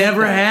 And you've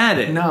never had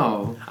it.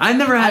 No. I've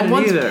never had it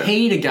either. I once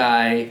paid a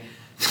guy...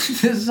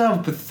 This is how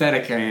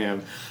pathetic I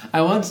am.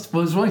 I once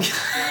was one...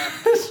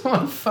 this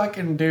one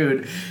fucking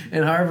dude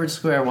in Harvard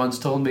Square once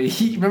told me...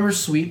 remember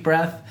Sweet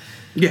Breath?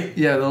 Yeah.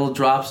 Yeah, the little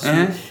drops.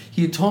 Uh-huh.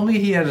 He told me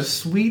he had a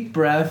Sweet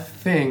Breath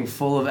thing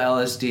full of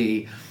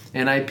LSD,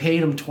 and I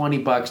paid him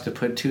 $20 to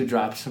put 2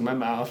 drops in my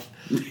mouth.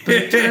 But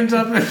it turns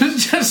out it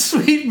was just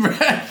Sweet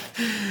Breath.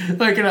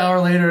 Like an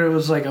hour later, it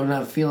was like, I'm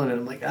not feeling it.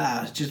 I'm like,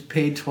 just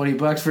paid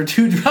 $20 for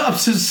 2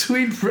 drops of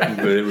Sweet Breath.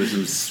 But it was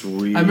some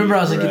sweet I remember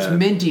I was like, breath. it's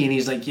minty, and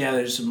he's like, yeah,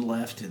 there's some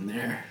left in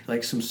there.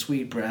 Like some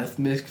Sweet Breath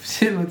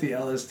mixed in with the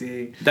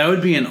LSD. That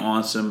would be an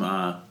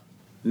awesome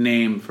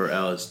name for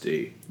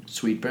LSD.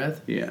 Sweet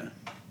Breath? Yeah.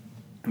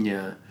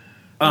 Yeah.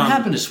 What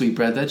happened to Sweet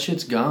Breath? That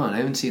shit's gone. I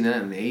haven't seen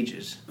that in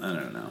ages. I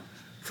don't know.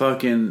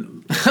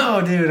 Fucking...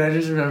 Oh, dude, I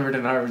just remembered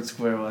in Harvard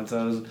Square once.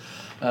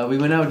 We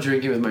went out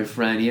drinking with my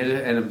friend. He had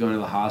to end up going to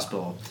the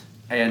hospital.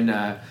 And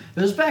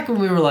it was back when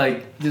we were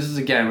like, this is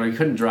again where we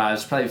couldn't drive.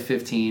 It's probably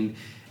 15,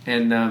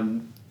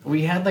 and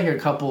we had like a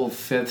couple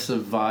fifths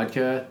of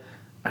vodka.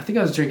 I think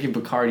I was drinking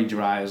Bacardi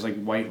Dry. It was like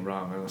white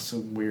rum. It was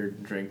some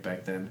weird drink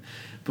back then.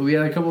 But we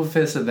had a couple of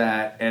fifths of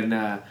that, and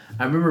I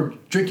remember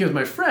drinking with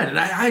my friend. And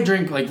I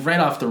drink like right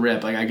off the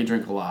rip. Like I could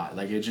drink a lot.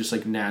 Like it just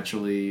like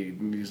naturally,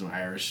 because I'm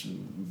Irish,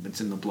 it's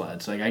in the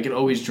blood. So like I could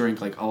always drink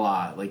like a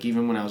lot. Like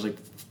even when I was like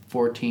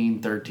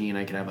 14, 13,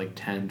 I could have like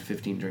 10,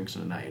 15 drinks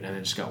in a night, and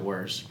it just got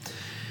worse.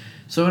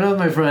 So I went out with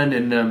my friend,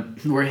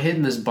 and we're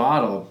hitting this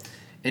bottle,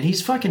 and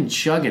he's fucking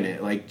chugging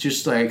it, like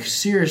just like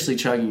seriously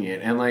chugging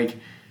it, and like.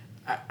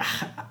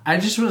 I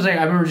just was like,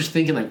 I remember just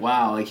thinking like,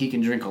 wow, like he can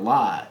drink a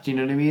lot. Do you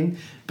know what I mean?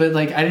 But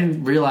like, I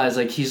didn't realize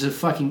like he's a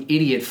fucking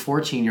idiot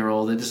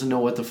 14-year-old that doesn't know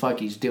what the fuck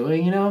he's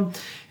doing, you know?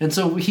 And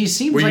so he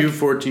seems Were like... you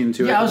 14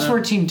 too? Yeah, I was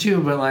 14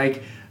 too, but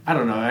like, I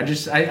don't know.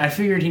 I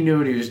figured he knew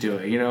what he was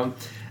doing, you know?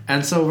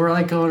 And so we're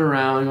like going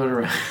around.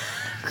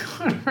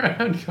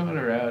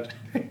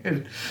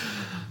 And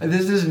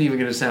this isn't even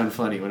going to sound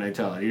funny when I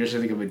tell it. You're just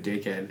going to think I'm a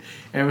dickhead.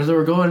 And so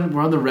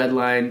we're on the red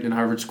line in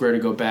Harvard Square to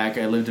go back.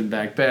 I lived in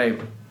Back Bay.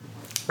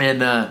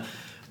 And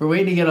we're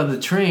waiting to get on the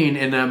train,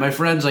 and my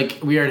friend's like,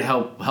 we are to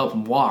help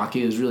him walk.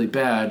 It was really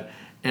bad.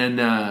 And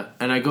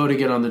I go to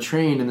get on the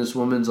train, and this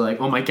woman's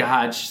like, oh my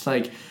God, she's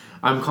like,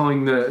 I'm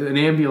calling an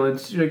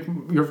ambulance. She's like,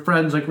 your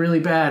friend's like really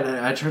bad. And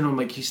I turn to him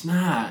like, he's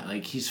not.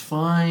 Like, he's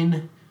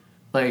fine.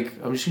 Like,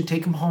 I'm just going to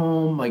take him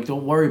home. Like,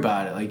 don't worry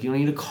about it. Like, you don't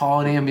need to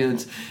call an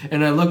ambulance.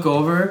 And I look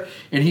over,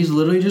 and he's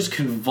literally just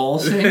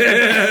convulsing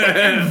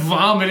and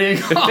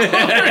vomiting all over.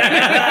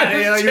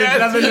 There's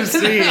nothing to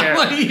see here.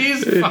 Like,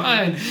 he's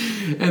fine.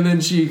 And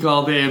then she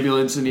called the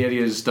ambulance, and he had to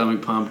get his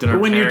stomach pumped.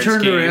 And when you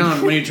turned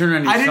around, you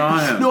saw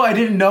him. No, I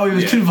didn't know he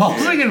was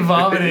convulsing and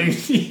vomiting.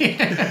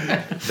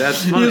 Yeah.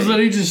 That's funny. He was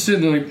literally just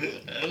sitting there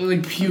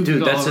like puking.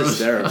 Dude, that's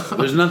hysterical.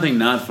 There's nothing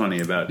not funny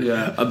about a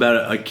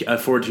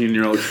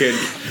 14-year-old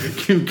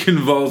kid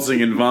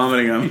convulsing and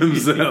vomiting on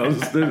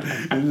themselves.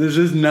 There's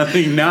just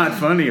nothing not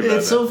funny about it.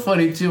 It's so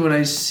funny too when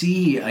I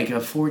see like a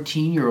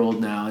 14-year-old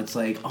now. It's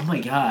like, oh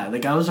my God!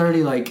 Like I was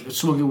already like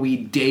smoking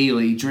weed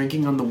daily,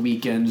 drinking on the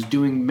weekends,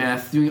 doing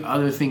meth, doing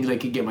other things I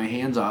could get my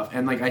hands off,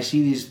 and like I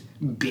see these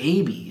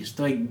babies,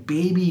 like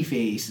baby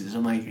faces.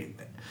 I'm like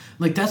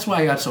that's why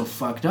I got so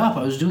fucked up.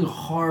 I was doing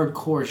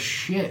hardcore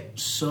shit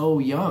so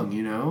young,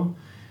 you know?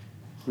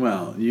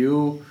 Well,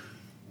 you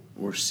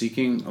were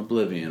seeking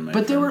oblivion, my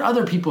But there friend. were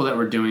other people that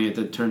were doing it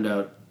that turned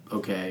out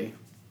okay.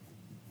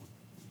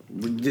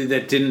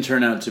 That didn't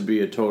turn out to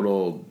be a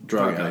total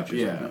drug addict.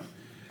 Yeah.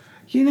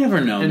 You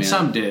never know, man. And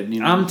some did,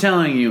 you know? I'm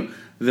telling you,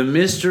 the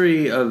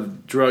mystery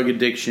of drug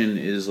addiction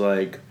is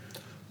like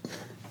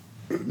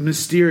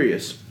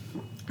mysterious.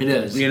 It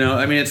is. You know,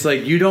 I mean, it's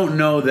like you don't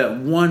know that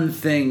one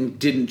thing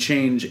didn't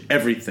change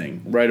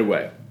everything right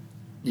away.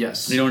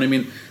 Yes. You know what I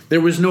mean?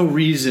 There was no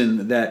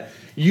reason that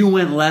you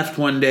went left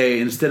one day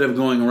instead of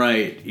going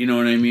right. You know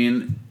what I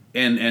mean?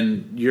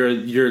 And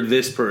you're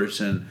this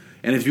person.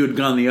 And if you had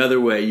gone the other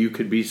way, you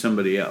could be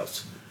somebody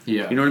else.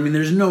 Yeah. You know what I mean?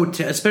 There's no,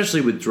 especially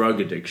with drug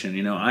addiction.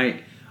 You know,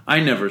 I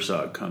never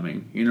saw it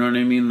coming. You know what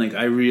I mean? Like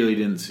I really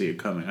didn't see it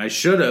coming. I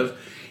should have.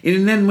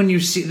 And then when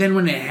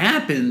when it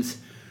happens,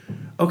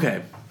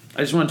 okay. I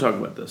just want to talk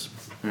about this.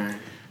 All right.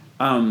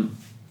 And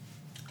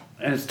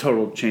it's a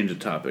total change of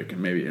topic,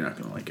 and maybe you're not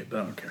going to like it, but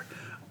I don't care.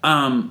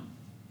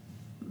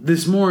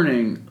 This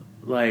morning,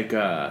 like,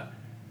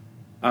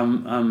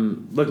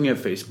 I'm looking at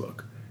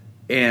Facebook,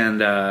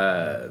 and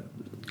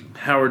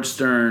Howard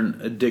Stern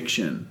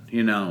addiction,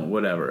 you know,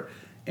 whatever.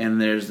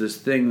 And there's this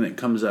thing that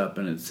comes up,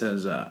 and it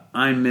says,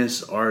 I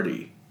miss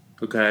Artie.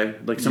 Okay?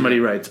 Like, somebody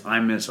writes,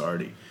 I miss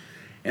Artie.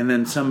 And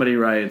then somebody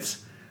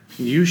writes,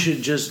 you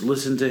should just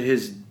listen to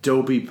his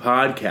Dopey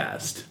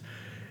podcast.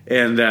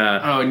 And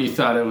and you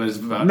thought it was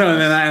about no,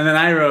 and then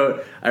I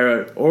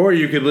wrote, or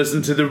you could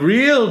listen to the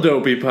real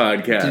Dopey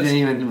podcast. Did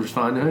anyone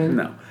respond to it?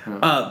 No.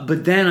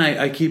 But then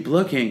I keep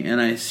looking, and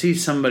I see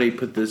somebody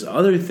put this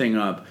other thing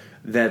up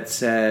that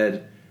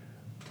said,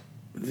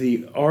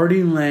 the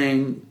Artie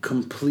Lange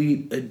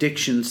Complete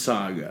Addiction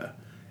Saga.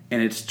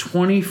 And it's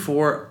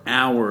 24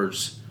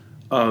 hours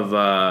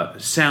of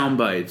sound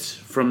bites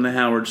from the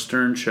Howard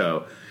Stern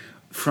show.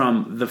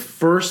 From the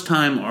first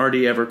time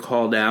Artie ever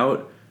called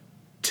out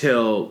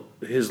till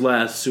his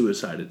last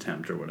suicide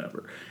attempt or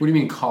whatever. What do you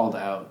mean called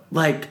out?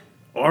 Like,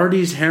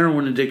 Artie's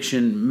heroin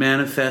addiction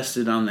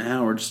manifested on the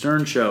Howard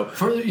Stern show.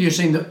 You're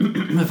saying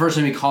the first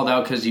time he called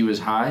out because he was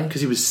high?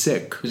 Because he was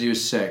sick. Because he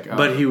was sick. Oh.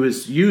 But he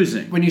was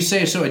using. When you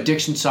say so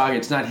addiction saga,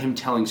 it's not him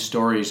telling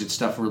stories, it's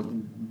stuff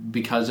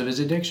because of his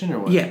addiction or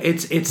what? Yeah,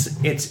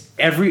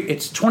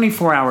 it's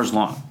 24 hours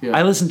long. Yeah.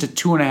 I listened to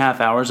 2.5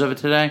 hours of it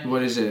today.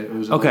 What is it?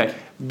 Okay. Like?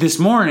 This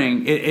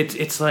morning,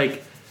 it's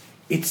like,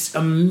 it's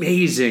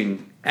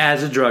amazing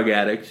as a drug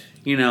addict,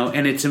 you know,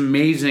 and it's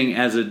amazing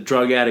as a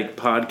drug addict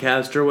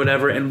podcast or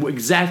whatever, and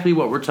exactly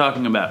what we're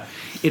talking about.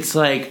 It's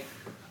like,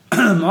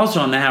 also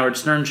on the Howard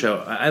Stern show,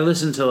 I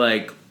listened to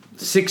like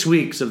 6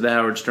 weeks of the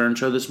Howard Stern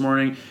show this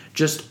morning,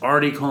 just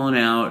Artie calling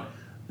out,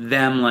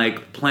 them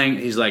like playing,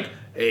 he's like,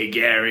 hey,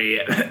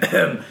 Gary,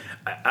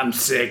 I'm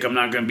sick. I'm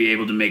not going to be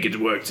able to make it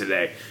to work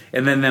today.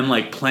 And then them,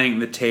 like, playing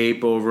the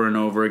tape over and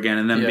over again,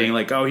 and then being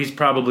like, oh, he's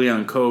probably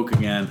on coke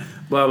again.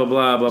 Blah, blah,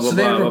 blah, blah, so blah,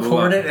 blah, they blah,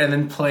 record blah. it and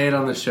then play it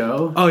on the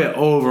show? Oh, yeah,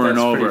 over and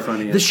over. Pretty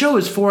funny, yeah. The show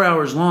is 4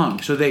 hours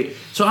long. So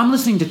I'm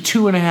listening to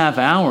 2.5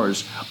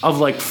 hours of,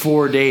 like,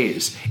 4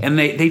 days. And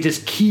they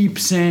just keep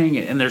saying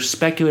it, and they're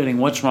speculating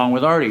what's wrong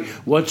with Artie.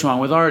 What's wrong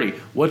with Artie?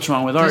 What's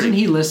wrong with Artie? Doesn't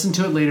he listen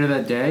to it later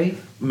that day?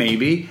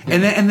 Maybe.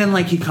 And then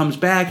like, he comes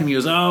back and he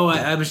goes, oh,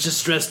 I was just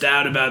stressed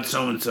out about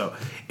so-and-so.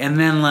 And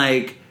then,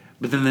 like,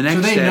 but then the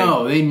next day... So they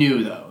know. They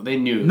knew, though. They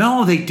knew.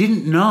 No, they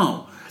didn't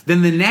know.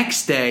 Then the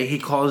next day, he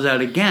calls out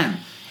again.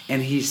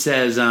 And he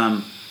says,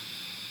 oh,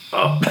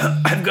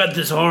 I've got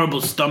this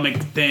horrible stomach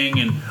thing,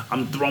 and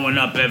I'm throwing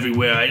up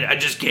everywhere. I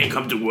just can't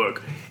come to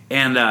work.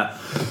 And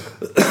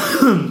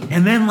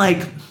and then,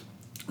 like,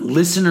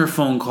 listener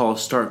phone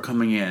calls start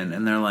coming in,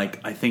 and they're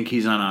like, I think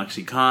he's on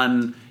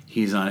OxyContin,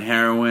 he's on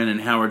heroin, and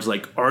Howard's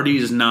like, Artie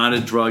is not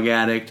a drug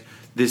addict.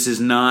 This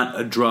is not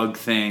a drug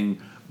thing,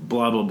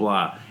 blah, blah,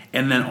 blah.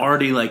 And then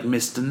Artie, like,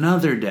 missed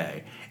another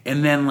day.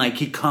 And then, like,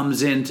 he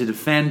comes in to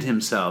defend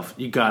himself.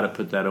 You got to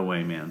put that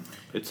away, man.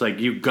 It's like,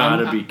 you got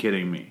to be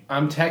kidding me.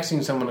 I'm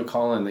texting someone to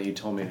call in that you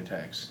told me to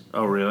text.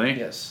 Oh, really?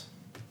 Yes.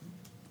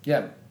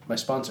 Yeah, my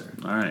sponsor.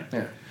 All right.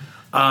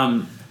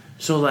 Yeah.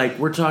 So, like,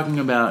 we're talking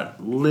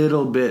about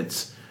little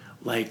bits.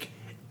 Like,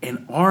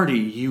 and Artie,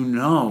 you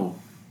know,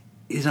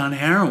 is on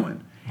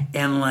heroin.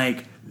 And,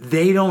 like,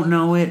 they don't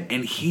know it.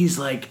 And he's,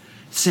 like,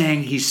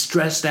 saying he's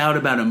stressed out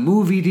about a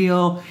movie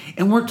deal.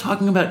 And we're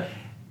talking about,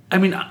 I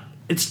mean...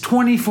 It's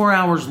 24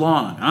 hours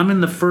long. I'm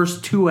in the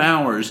first 2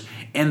 hours,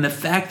 and the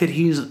fact that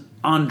he's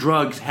on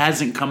drugs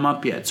hasn't come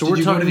up yet. So Did we're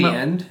you talking go to about, the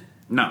end?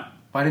 No.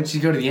 Why didn't you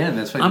go to the end?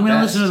 That's what I'm going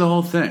to listen to the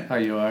whole thing. Oh,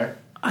 you are?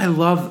 I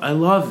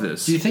love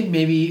this. Do you think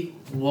maybe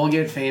we'll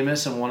get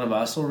famous and one of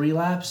us will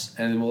relapse,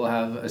 and we'll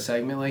have a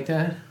segment like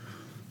that?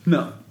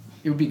 No.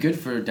 It would be good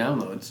for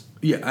downloads.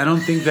 Yeah, I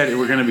don't think that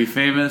we're going to be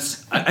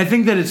famous. I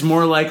think that it's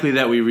more likely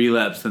that we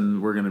relapse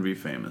than we're going to be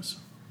famous.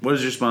 What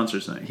is your sponsor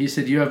saying? He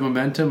said you have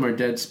momentum or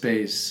dead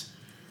space.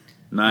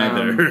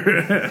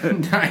 Neither.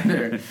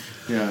 Neither.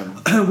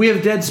 Yeah. We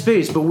have dead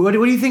space, but what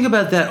do you think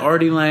about that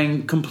Artie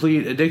Lange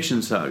complete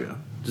addiction saga?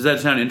 Does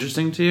that sound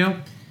interesting to you?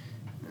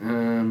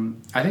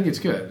 I think it's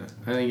good.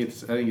 I think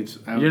it's.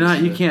 You're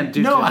not. You can't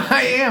do. No,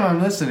 I am.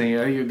 I'm listening.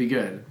 I think it would be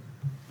good.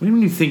 What do you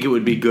mean you think it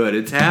would be good?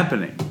 It's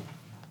happening.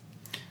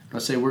 I'll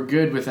say we're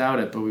good without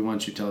it, but we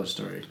want you to tell a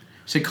story.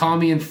 Say, call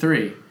me in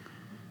 3.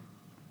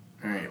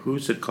 All right. Who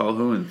said call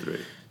who in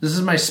 3? This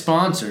is my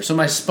sponsor. So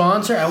my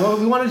sponsor,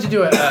 we wanted to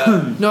do it.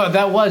 No,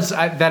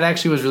 that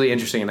actually was really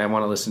interesting, and I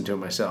want to listen to it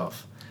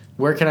myself.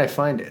 Where can I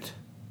find it?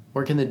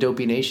 Where can the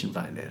Dopey Nation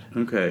find it?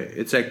 Okay,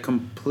 it's a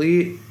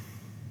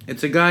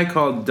guy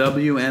called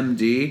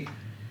WMD.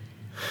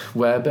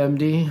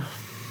 WebMD?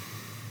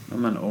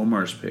 I'm on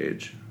Omar's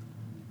page.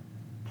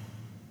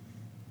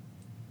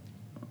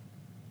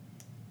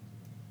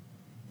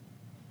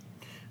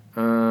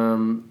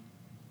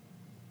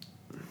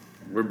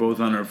 We're both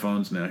on our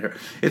phones now. Here,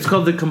 it's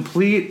called the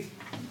complete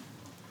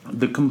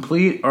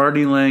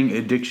Artie Lange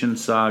addiction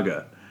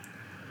saga.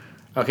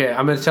 Okay,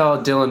 I'm going to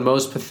tell Dylan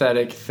most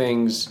pathetic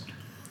things.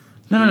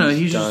 No.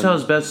 He just tell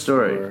his best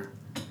story.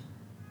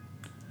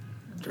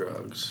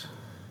 Drugs.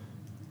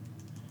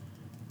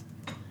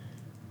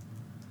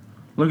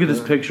 Look at this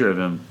picture of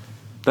him.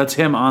 That's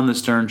him on the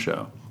Stern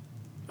Show.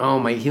 Oh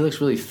my! He looks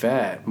really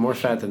fat. More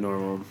fat than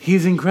normal.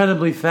 He's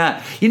incredibly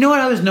fat. You know what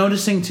I was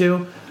noticing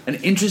too? An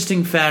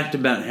interesting fact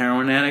about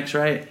heroin addicts,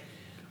 right?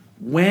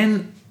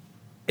 When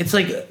it's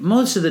like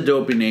most of the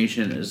Dopey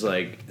Nation is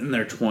like in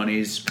their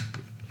 20s,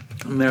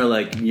 and they're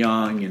like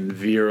young and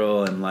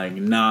virile and like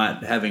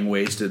not having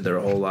wasted their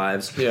whole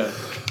lives. Yeah.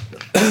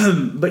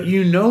 But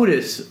you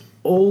notice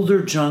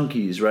older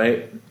junkies,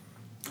 right?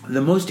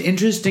 The most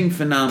interesting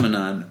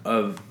phenomenon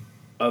of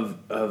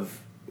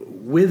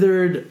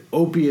withered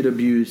opiate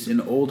abuse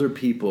in older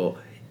people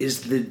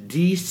is the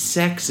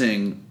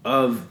de-sexing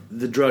of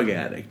the drug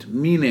addict.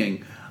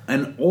 Meaning,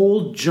 an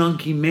old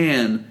junkie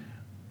man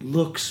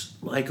looks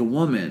like a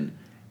woman,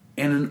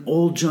 and an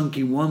old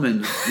junkie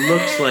woman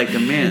looks like a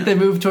man. They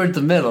move toward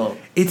the middle.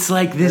 It's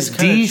like this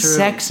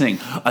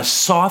de-sexing, a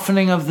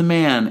softening of the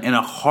man and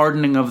a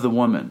hardening of the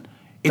woman.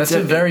 That's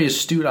a very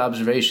astute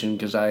observation,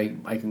 because I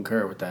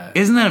concur with that.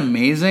 Isn't that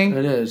amazing?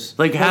 It is.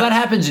 Like that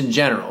happens in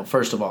general,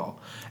 first of all.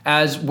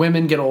 As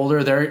women get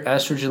older, their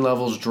estrogen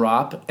levels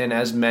drop, and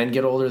as men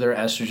get older, their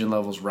estrogen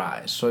levels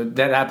rise. So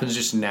that happens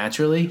just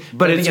naturally.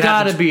 But it's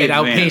got to be it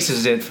advanced.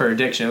 Outpaces it for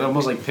addiction. It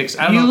almost like picks.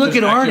 I don't you know look if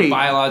at there's Artie. A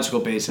biological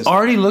basis.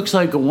 Artie looks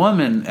like a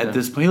woman at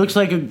this point. He looks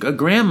like a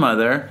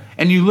grandmother.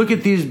 And you look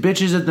at these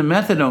bitches at the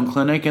methadone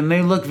clinic, and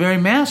they look very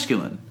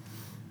masculine.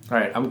 All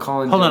right, I'm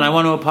calling. Hold on, I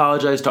want to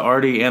apologize to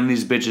Artie and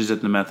these bitches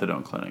at the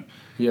methadone clinic.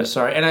 Yeah,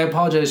 sorry. And I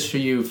apologize for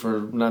you for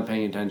not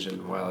paying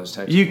attention while I was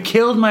texting. You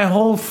killed my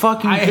whole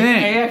fucking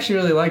thing. I actually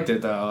really liked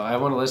it, though. I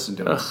want to listen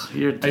to it. Ugh,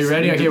 Are you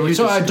ready? Okay,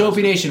 so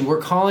Dopey Nation, we're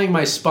calling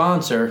my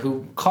sponsor,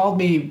 who called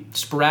me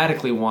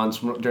sporadically once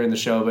during the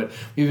show, but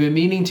we've been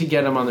meaning to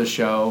get him on the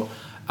show,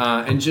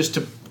 and just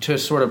to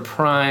sort of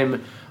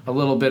prime a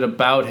little bit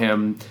about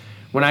him.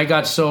 When I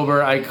got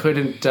sober, I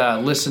couldn't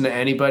listen to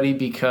anybody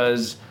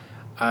because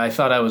I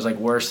thought I was like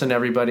worse than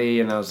everybody,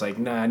 and I was like,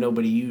 nah,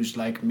 nobody used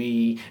like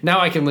me.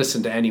 Now I can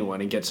listen to anyone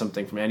and get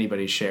something from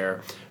anybody's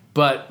share.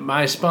 But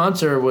my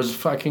sponsor was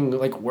fucking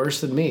like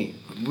worse than me.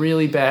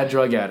 Really bad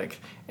drug addict.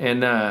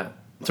 And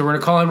so we're going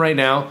to call him right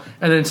now.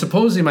 And then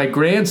supposedly my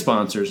grand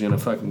sponsor is going to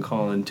fucking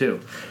call in too.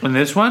 On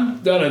this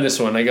one? Not on this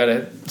one. I got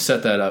to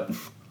set that up.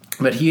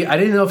 But I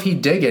didn't know if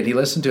he'd dig it. He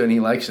listened to it and he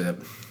likes it.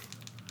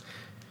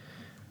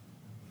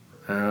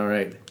 All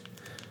right.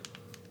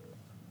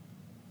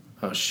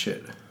 Oh,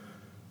 shit.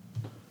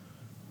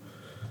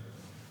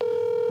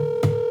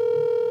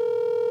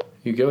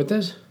 You good with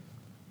this?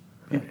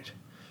 Yeah. All right.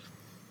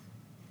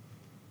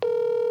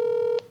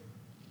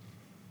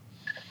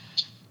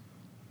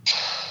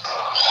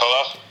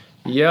 Hello?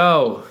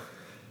 Yo.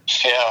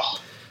 Yo.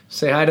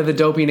 Say hi to the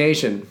Dopey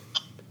Nation.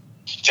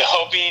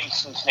 Dopey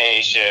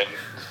Nation.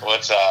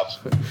 What's up?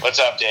 What's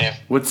up, Dave?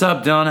 What's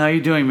up, Dylan? How you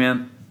doing,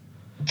 man?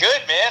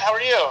 Good, man. How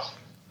are you?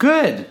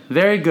 Good.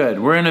 Very good.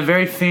 We're in a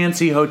very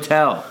fancy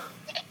hotel.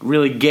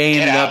 Really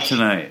gaying it up out.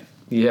 tonight.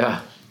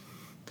 Yeah.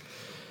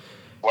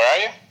 Where are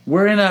you?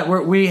 We're in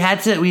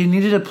we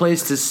needed a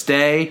place to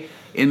stay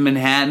in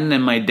Manhattan,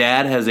 and my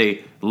dad has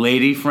a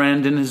lady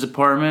friend in his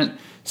apartment.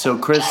 So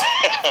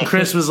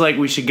Chris was like,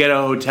 we should get a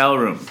hotel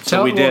room.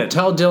 So we did.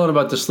 Tell Dylan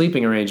about the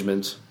sleeping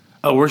arrangements.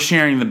 Oh, we're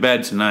sharing the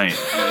bed tonight.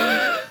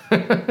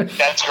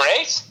 That's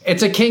great.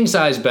 It's a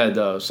king-size bed,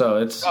 though,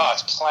 so it's... Oh,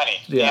 it's plenty.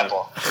 Yeah.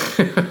 Ample.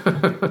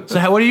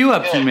 So what are you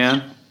up to,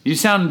 man? You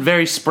sound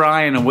very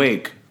spry and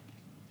awake.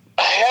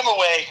 I am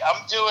awake.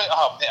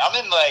 I'm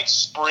in like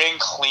spring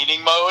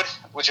cleaning mode,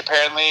 which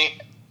apparently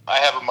I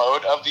have a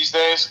mode of these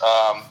days.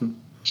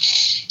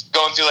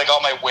 Going through like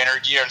all my winter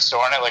gear and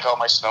storing it, like all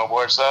my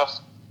snowboard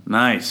stuff.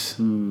 Nice.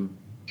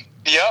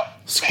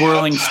 Yep.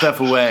 Squirreling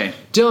stuff away.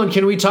 Dylan,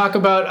 can we talk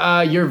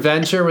about your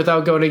venture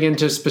without going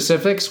into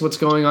specifics? What's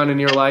going on in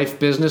your life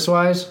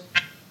business-wise?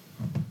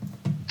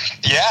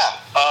 Yeah.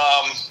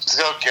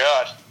 Oh,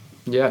 God.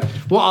 Yeah.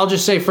 Well, I'll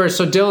just say first,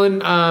 so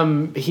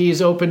Dylan,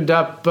 he's opened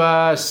up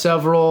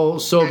several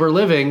sober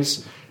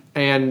livings,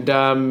 and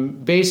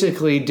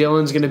basically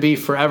Dylan's going to be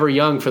forever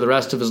young for the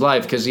rest of his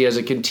life because he has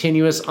a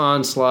continuous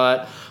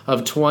onslaught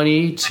of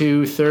 20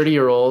 to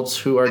 30-year-olds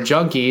who are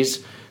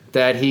junkies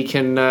that he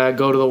can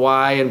go to the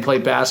Y and play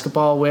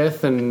basketball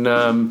with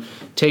and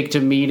take to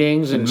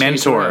meetings and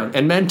mentor.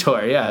 And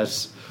mentor,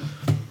 yes.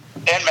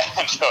 And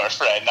mentor,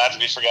 right? Not to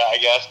be forgot, I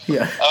guess.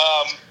 Yeah.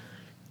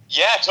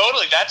 Yeah,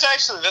 totally. That's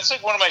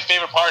like one of my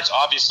favorite parts,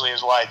 obviously,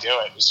 is why I do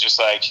it. It's just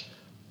like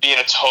being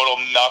a total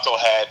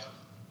knucklehead.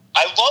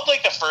 I love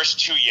like the first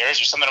 2 years.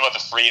 There's something about the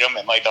freedom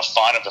and like the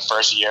fun of the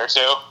first year or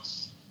two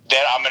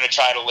that I'm going to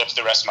try to live for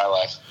the rest of my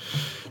life.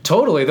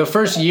 Totally. The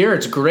first year,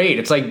 it's great.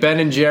 It's like Ben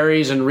and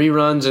Jerry's and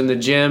reruns in the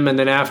gym, and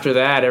then after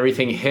that,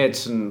 everything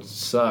hits and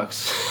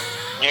sucks.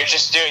 You're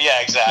just doing, yeah,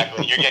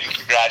 exactly. You're getting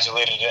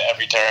congratulated at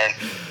every turn.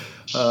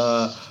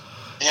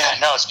 Yeah,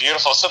 no, it's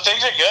beautiful. So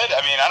things are good.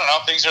 I mean, I don't know.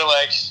 Things are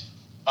like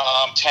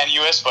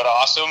tenuous but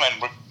awesome,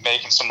 and we're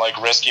making some like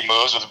risky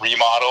moves with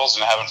remodels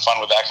and having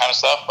fun with that kind of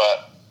stuff.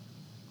 But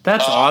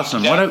that's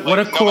awesome. Yeah, What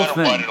a cool no matter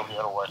thing. what, it'll be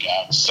able to work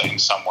out in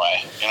some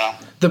way, you know.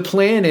 The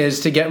plan is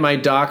to get my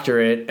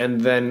doctorate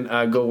and then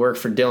go work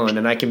for Dylan,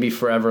 and I can be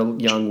forever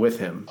young with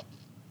him.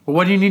 Well,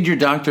 what do you need your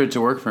doctorate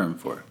to work for him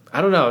for?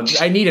 I don't know.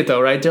 I need it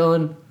though, right,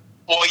 Dylan?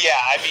 Well, yeah.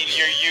 I mean,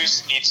 your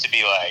use needs to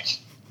be like,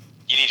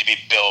 you need to be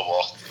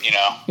billable, you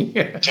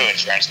know, to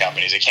insurance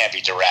companies. It can't be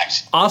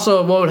direct. Also,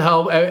 it won't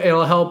help.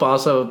 It'll help.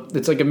 Also,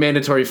 it's like a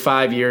mandatory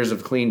 5 years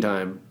of clean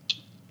time.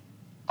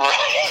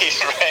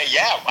 Right.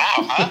 Yeah.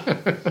 Wow. Huh?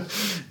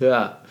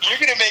 Yeah. You're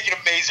gonna make an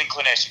amazing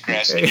clinician,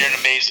 Chris. And you'd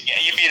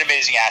be an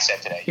amazing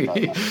asset today. You know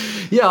that.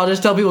 Yeah, I'll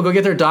just tell people, go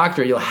get their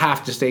doctorate. You'll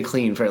have to stay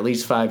clean for at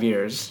least 5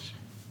 years.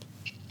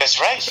 That's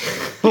right.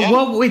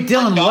 But wait,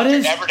 Dylan, what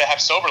is never to have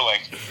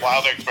SoberLink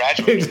while they're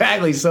graduating?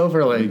 Exactly,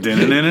 SoberLink.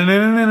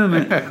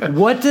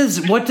 What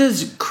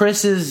does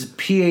Chris's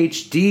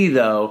PhD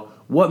though?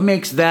 What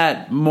makes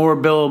that more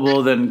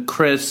billable than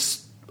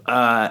Chris?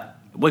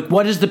 Like,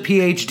 what does the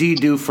PhD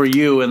do for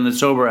you in the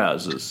sober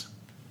houses?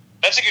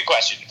 That's a good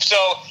question. So,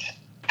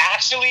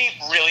 actually,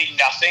 really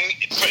nothing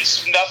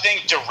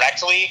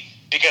directly,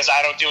 because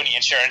I don't do any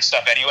insurance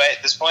stuff anyway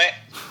at this point.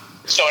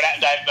 So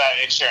that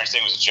insurance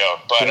thing was a joke.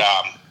 But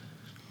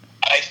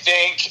I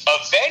think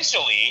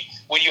eventually,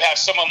 when you have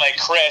someone like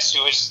Chris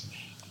who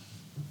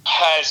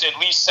has at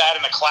least sat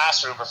in the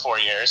classroom for 4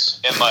 years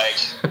and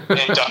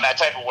and done that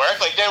type of work,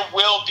 like there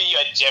will be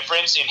a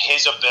difference in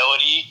his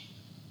ability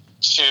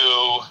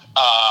to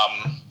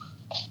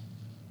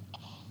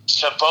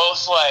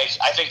both like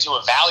I think to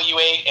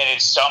evaluate and in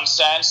some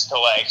sense to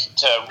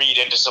read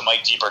into some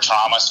like deeper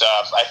trauma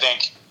stuff. I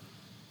think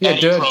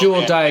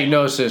dual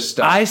diagnosis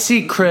stuff. I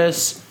see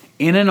Chris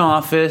in an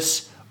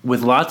office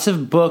with lots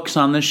of books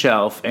on the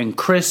shelf, and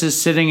Chris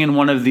is sitting in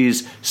one of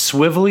these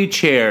swivelly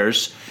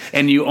chairs,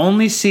 and you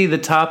only see the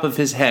top of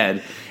his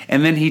head,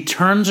 and then he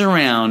turns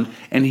around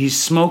and he's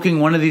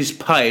smoking one of these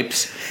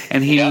pipes,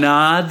 and he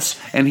nods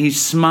and he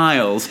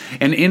smiles,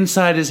 and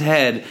inside his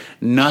head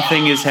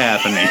nothing is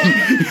happening.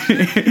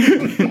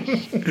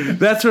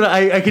 That's what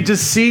I could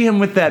just see him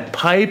with that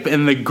pipe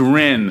and the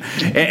grin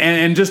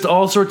and just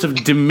all sorts of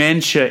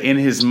dementia in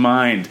his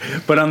mind.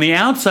 But on the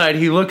outside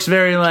he looks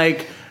very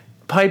like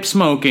pipe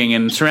smoking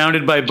and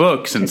surrounded by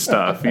books and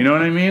stuff. You know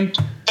what I mean?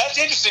 That's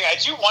interesting. I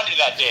do wonder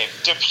that, Dave.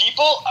 Do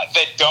people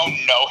that don't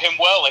know him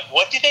well, like,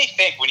 what do they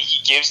think when he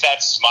gives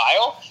that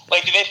smile?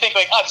 Like, do they think,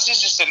 like, oh, this is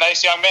just a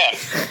nice young man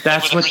with a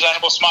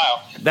presentable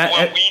smile?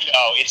 When we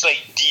know it's, like,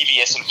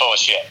 devious and full of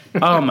shit.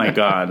 Oh, my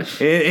God.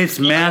 It's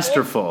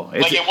masterful.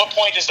 Like, at what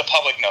point does the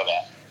public know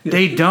that?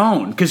 They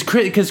don't,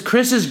 because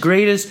Chris's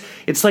greatest,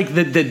 it's like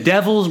the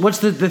devil's, what's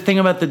the thing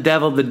about the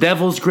devil? The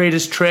devil's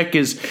greatest trick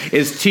is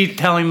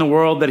telling the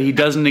world that he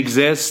doesn't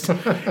exist.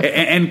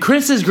 And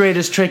Chris's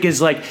greatest trick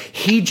is like,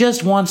 he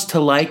just wants to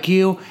like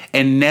you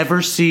and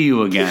never see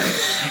you again.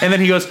 And then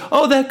he goes,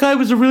 oh, that guy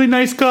was a really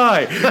nice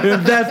guy.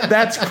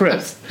 That's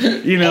Chris.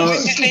 You know? What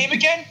was his name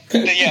again?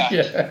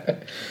 Yeah.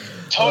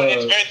 Totally,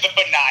 it's very the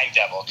benign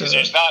devil because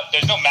there's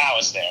no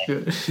malice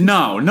there.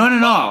 No.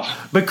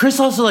 But Chris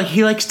also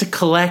he likes to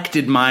collect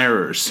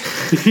admirers.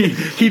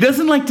 He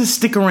doesn't like to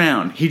stick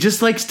around. He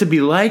just likes to be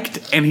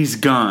liked, and he's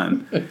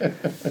gone.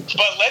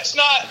 But let's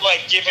not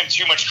give him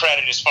too much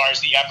credit as far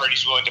as the effort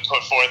he's willing to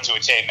put forth to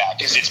attain that,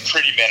 because it's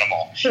pretty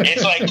minimal.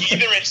 It's like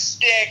either it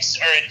sticks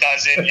or it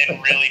doesn't,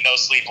 and really no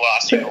sleep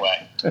lost either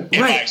way.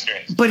 In my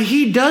experience. But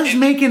he does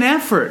make an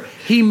effort.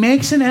 He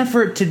makes an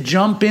effort to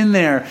jump in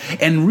there,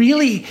 and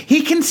really,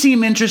 he can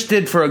seem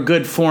interested for a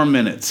good 4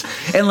 minutes.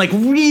 And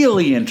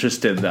really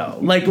interested, though.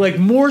 Like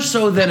more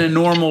so than a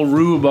normal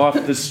rube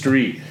off the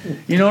street.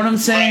 You know what I'm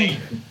saying?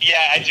 Right.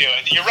 Yeah, I do.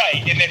 You're right.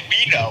 And then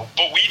we know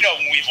when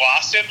we've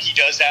lost him, he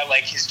does that,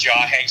 his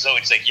jaw hangs low, and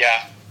he's like,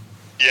 yeah.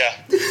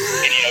 And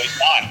he's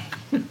gone.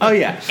 Oh,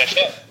 yeah. That's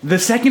it. The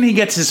second he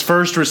gets his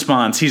first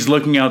response, he's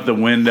looking out the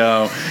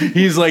window.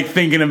 He's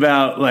thinking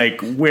about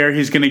where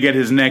he's going to get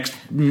his next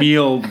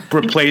meal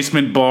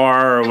replacement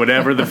bar or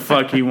whatever the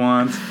fuck he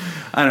wants.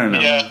 I don't know.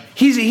 Yeah.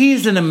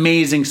 He's an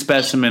amazing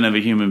specimen of a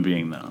human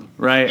being, though,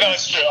 right? No,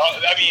 it's true.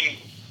 I mean,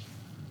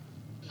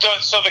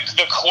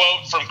 the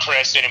quote from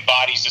Chris that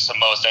embodies this the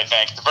most, I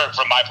think,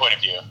 from my point of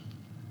view,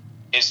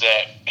 is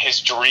that his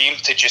dream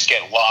to just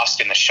get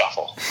lost in the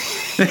shuffle.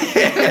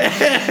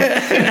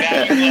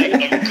 That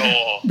was a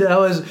goal. That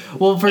was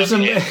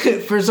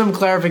for some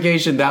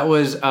clarification. That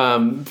was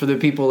for the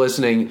people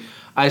listening.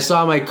 I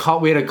saw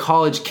we had a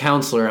college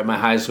counselor at my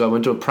high school. I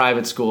went to a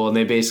private school, and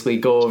they basically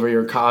go over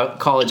your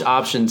college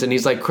options. And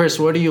he's like, Chris,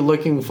 what are you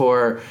looking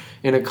for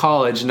in a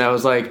college? And I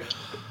was like,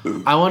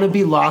 I want to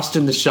be lost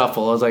in the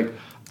shuffle. I was like,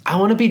 I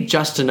want to be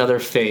just another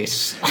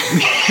face. Who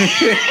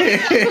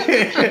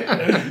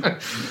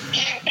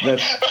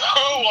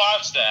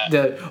wants that?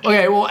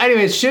 Okay, well,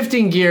 anyways,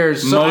 shifting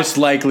gears. So Most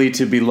likely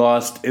to be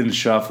lost in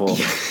shuffle.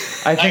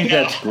 I think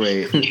that's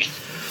great.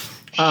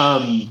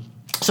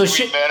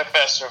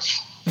 Manifesto.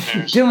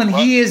 Dylan,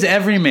 he is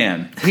every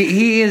man.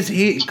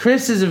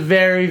 Chris is a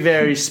very,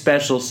 very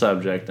special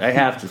subject, I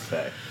have to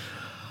say.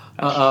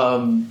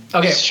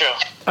 Okay. It's true.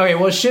 Okay,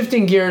 well,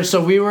 shifting gears,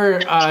 so we were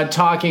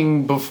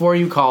talking before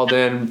you called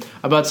in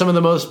about some of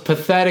the most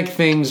pathetic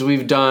things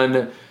we've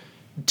done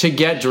to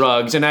get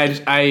drugs, and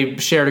I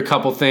shared a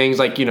couple things,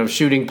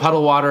 shooting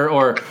puddle water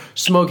or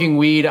smoking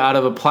weed out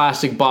of a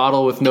plastic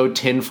bottle with no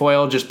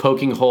tinfoil, just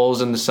poking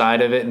holes in the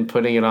side of it and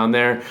putting it on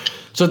there.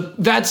 So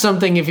that's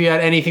something, if you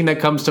had anything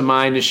that comes to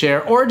mind to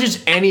share, or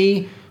just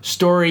any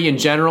story in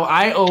general.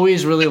 I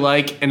always really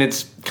like, and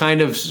it's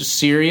kind of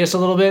serious a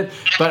little bit,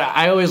 but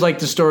I always like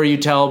the story you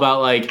tell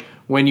about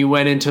when you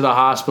went into the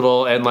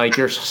hospital and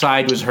your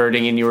side was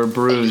hurting and you were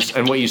bruised,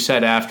 and what you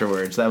said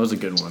afterwards. That was a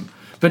good one.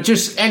 But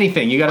just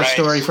anything. You got a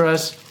story for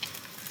us?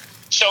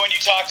 So when you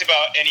talked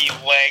about any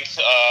length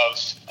of,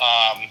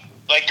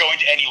 going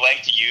to any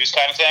length to use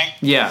kind of thing?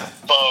 Yeah.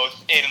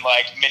 Both in,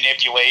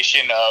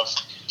 manipulation of...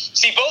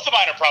 See, both of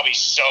mine are probably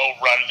so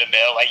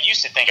run-of-the-mill. I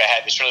used to think I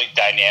had this really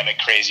dynamic,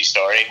 crazy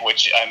story,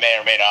 which I may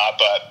or may not,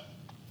 but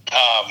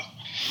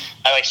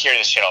I hear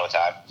this shit all the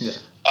time. Yeah.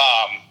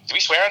 Do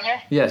we swear on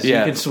here? Yes,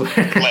 yeah. You can swear.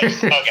 Okay.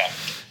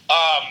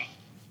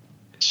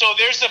 So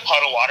there's the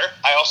puddle water.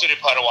 I also did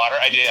puddle water.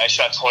 I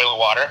shot toilet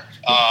water.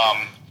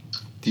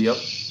 Yep.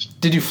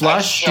 Did you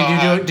flush?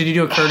 Did you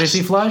do a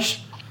courtesy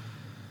flush?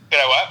 Did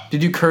I what?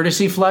 Did you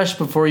courtesy flush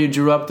before you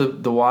drew up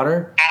the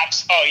water?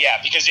 Oh, yeah,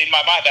 because in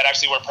my mind that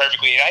actually worked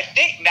perfectly. And I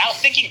think, now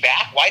thinking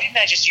back, why didn't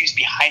I just use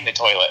behind the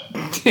toilet?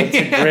 That's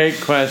a great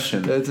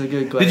question. That's a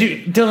good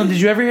question. Dylan, did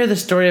you ever hear the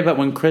story about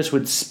when Chris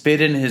would spit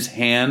in his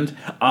hand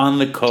on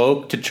the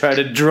Coke to try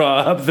to draw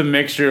up the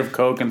mixture of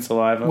Coke and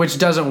saliva? Which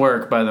doesn't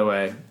work, by the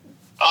way.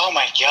 Oh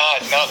my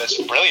God, no, that's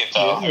brilliant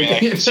though. I mean, I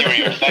can see where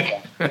you're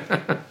thinking.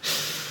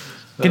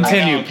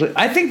 Continue, please.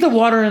 I think the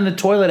water in the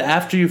toilet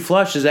after you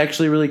flush is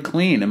actually really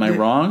clean. Am I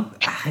wrong?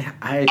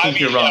 I think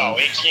you're wrong. No,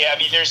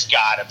 there's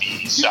gotta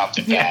be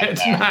something Yeah, bad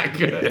it's there. not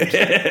good.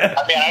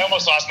 I mean, I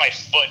almost lost my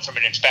foot from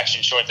an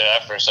infection shortly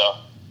after, so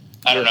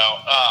I don't know.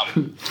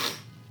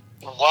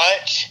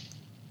 What?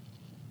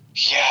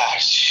 Yeah,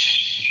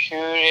 shoot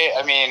it.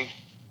 I mean,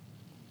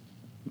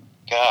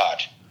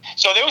 God.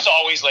 So there was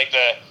always like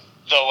the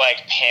like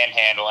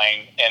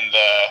panhandling and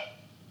the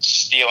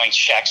stealing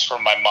checks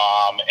from my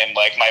mom and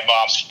like my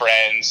mom's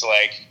friends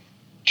like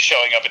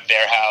showing up at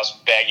their house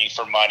begging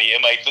for money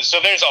and like so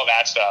there's all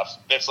that stuff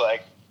that's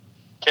like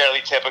fairly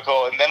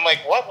typical. And then like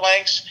what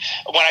lengths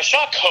when I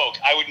shot coke,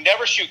 I would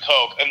never shoot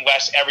coke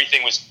unless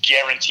everything was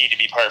guaranteed to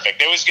be perfect.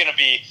 There's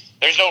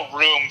no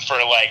room for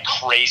like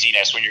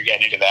craziness when you're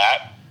getting into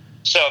that.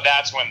 So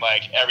that's when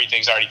like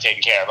everything's already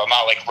taken care of. I'm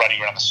not like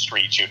running around the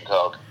street shooting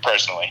coke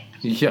personally.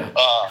 Yeah.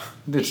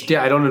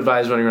 I don't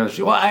advise running around the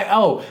street.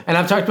 Well, and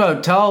I've talked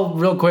about, tell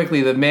real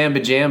quickly, the man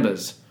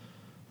pajambas.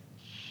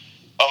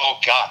 Oh,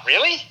 God,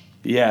 really?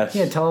 Yes.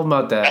 Yeah, tell them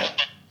about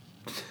that.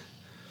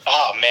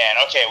 Oh, man,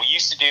 okay, we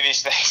used to do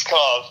these things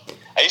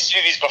I used to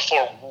do these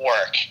before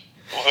work.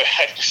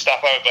 I'd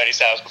stop by my buddy's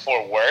house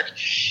before work.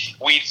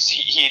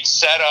 He'd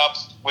set up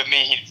with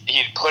me,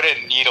 he'd put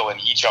a needle in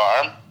each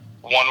arm.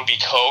 One would be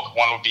coke,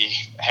 one would be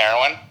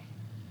heroin.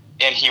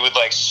 And he would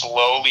like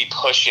slowly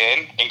push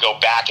in and go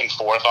back and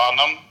forth on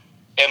them.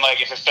 And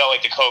like if it felt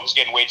like the coke was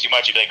getting way too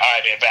much, he'd be like, all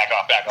right, man, back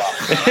off.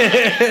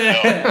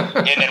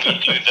 And then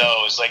we'd do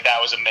those. Like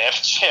that was a man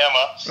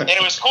pajama. And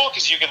it was cool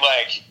because you could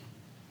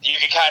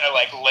kind of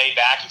like lay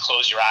back and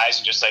close your eyes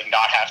and just like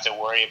not have to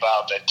worry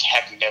about the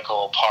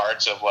technical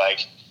parts of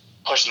like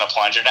pushing the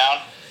plunger down.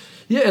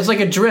 Yeah, it's like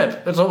a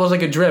drip. It's almost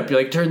like a drip. You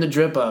like turn the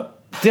drip up.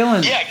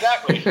 Dylan. Yeah,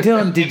 exactly.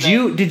 Dylan,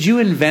 did you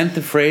invent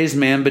the phrase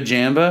man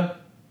pajamba?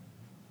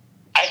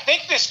 I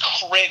think this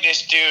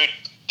dude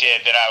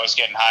did that I was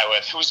getting high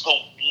with, who was the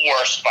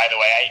worst, by the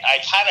way.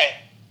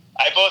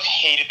 I both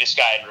hated this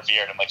guy and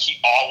revered him. Like, he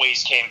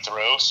always came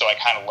through, so I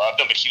kind of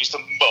loved him, but he was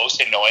the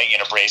most annoying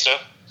and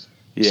abrasive.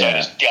 Yeah. So I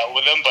just dealt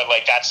with him, but,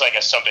 like, that's, like,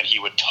 something he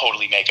would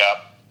totally make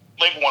up,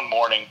 like, one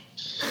morning.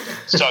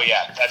 So,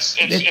 yeah,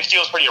 it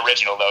feels pretty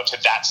original, though, to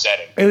that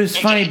setting. It was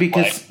funny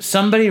because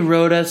somebody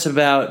wrote us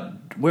about...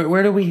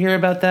 Where did we hear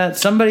about that?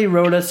 Somebody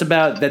wrote us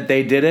about that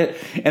they did it,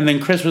 and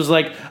then Chris was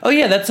like, "Oh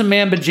yeah, that's a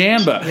man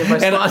pajamba."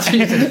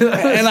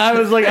 Yeah, and I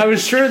was like, I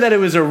was sure that it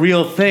was a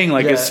real thing,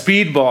 like a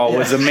speedball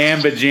was a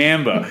man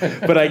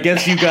pajamba, but I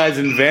guess you guys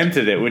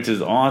invented it, which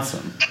is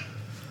awesome.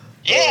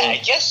 Yeah,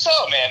 I guess so,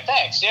 man.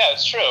 Thanks. Yeah,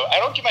 it's true. I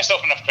don't give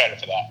myself enough credit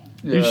for that.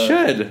 Yeah. You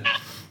should.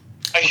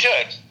 I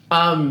should.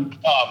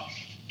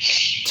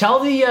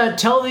 Tell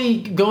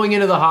the going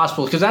into the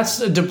hospital, because that's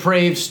a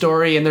depraved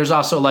story, and there's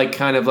also like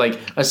kind of like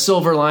a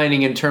silver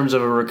lining in terms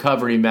of a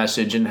recovery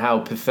message and how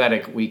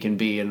pathetic we can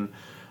be. And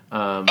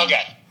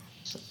okay,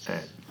 this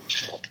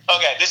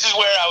is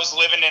where I was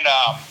living in.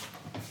 I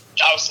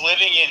was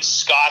living in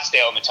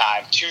Scottsdale at the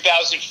time,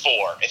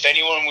 2004. If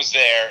anyone was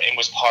there and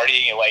was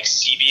partying at like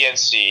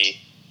CBNC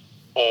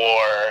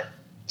or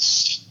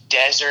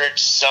Desert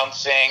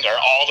something or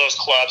all those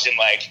clubs in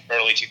like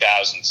early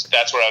 2000s.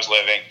 That's where I was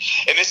living.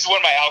 And this is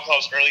when my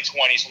early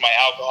 20s, when my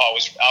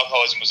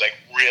alcoholism was like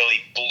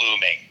really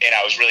blooming, and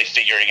I was really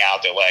figuring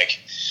out that like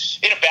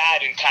in a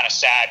bad and kind of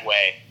sad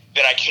way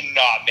that I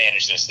cannot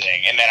manage this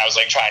thing. And then I was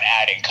like trying to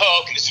add in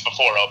coke, and this is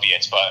before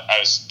opiates, but I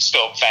was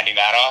still fending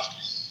that off.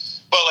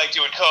 But like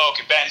doing coke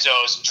and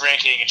benzos and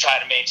drinking and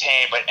trying to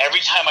maintain. But every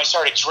time I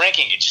started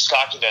drinking, it just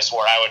got to this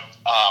where I would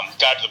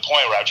got to the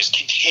point where I would just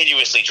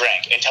continuously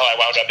drink until I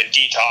wound up in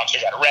detox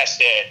or got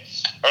arrested,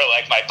 or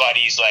like my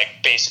buddies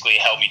like basically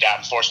held me down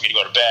and forced me to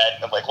go to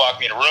bed and like locked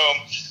me in a room.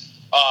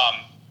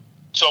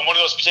 So in one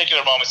of those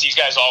particular moments, these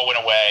guys all went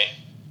away,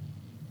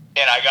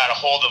 and I got a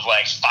hold of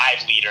like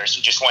 5 liters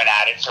and just went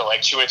at it for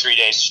like 2 or 3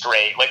 days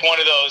straight. Like one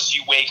of those,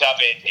 you wake up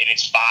and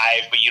it's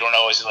 5, but you don't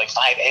know, is it like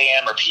 5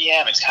 a.m. or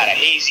p.m.? It's kind of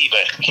hazy,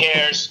 but who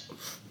cares?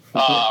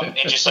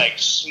 And just like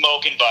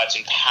smoking butts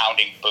and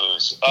pounding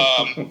booze.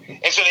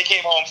 And so they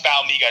came home,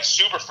 found me, got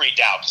super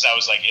freaked out because I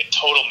was like a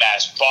total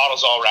mess,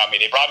 bottles all around me.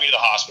 They brought me to the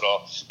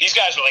hospital. These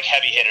guys were like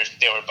heavy hitters, but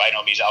they were by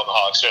no means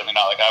alcoholics, certainly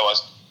not like I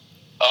was.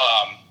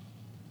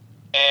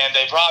 And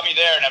they brought me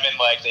there, and I mean,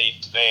 like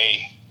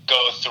they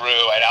go through,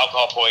 I had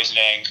alcohol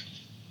poisoning,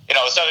 and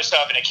all this other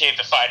stuff, and it came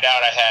to find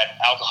out I had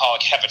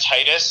alcoholic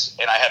hepatitis,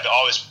 and I had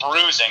all this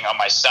bruising on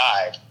my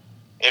side,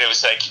 and it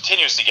was like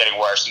continuously getting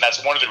worse. And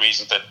that's one of the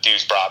reasons that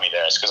dudes brought me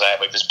there, is because I had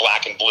like this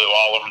black and blue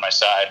all over my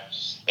side.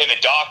 And the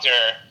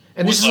doctor,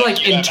 and this is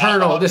like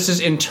internal. This is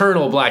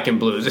internal black and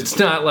blues. It's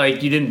not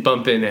like you didn't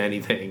bump into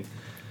anything.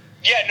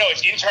 Yeah, no,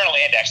 it's internal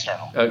and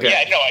external. Okay.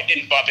 Yeah, no, I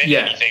didn't bump into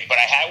anything, but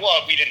I had.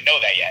 Well, we didn't know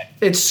that yet.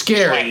 It's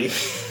scary.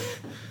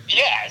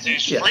 Yeah, it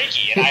was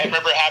freaky, and I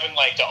remember having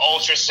like the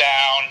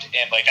ultrasound,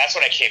 and like that's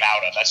what I came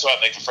out of. That's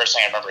what like the first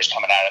thing I remember is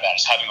coming out of that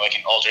is having like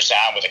an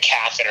ultrasound with a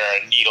catheter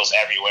and needles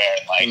everywhere,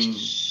 and like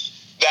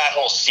that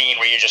whole scene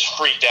where you're just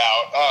freaked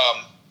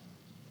out.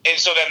 And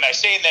so then I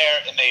stay in there,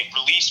 and they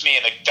release me,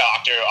 and the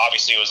doctor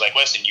obviously was like,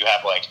 listen, you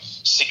have, like,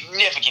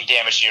 significant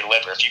damage to your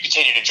liver. If you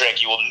continue to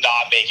drink, you will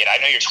not make it. I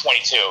know you're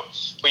 22,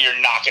 but you're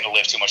not going to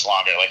live too much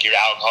longer. Like, your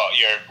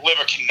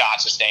liver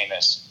cannot sustain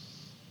this.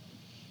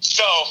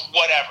 So,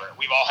 whatever.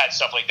 We've all had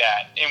stuff like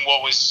that. And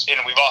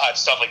we've all had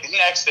stuff like the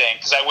next thing,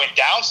 because I went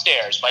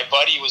downstairs. My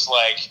buddy was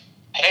like,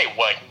 hey,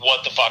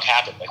 what the fuck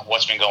happened? Like,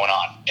 what's been going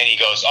on? And he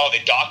goes, oh,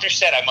 the doctor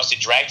said I must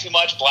have drank too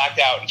much, blacked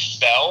out, and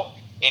fell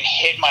and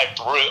hit my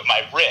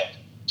rib.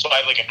 So I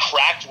have, like, a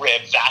cracked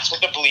rib. That's what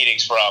the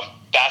bleeding's from.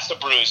 That's the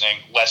bruising.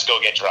 Let's go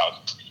get drunk.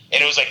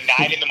 And it was, like,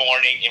 9 in the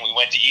morning, and we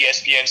went to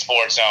ESPN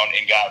Sports Zone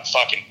and got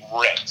fucking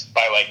ripped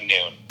by, like,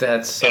 noon.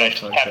 That's so and I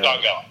just kept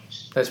on going.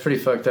 That's pretty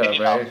fucked up,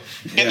 right?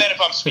 And then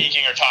if I'm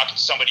speaking or talking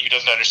to somebody who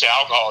doesn't understand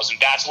alcoholism,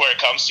 that's where it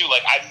comes to.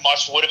 Like, I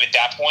much would have at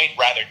that point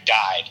rather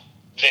died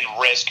than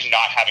risk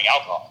not having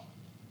alcohol.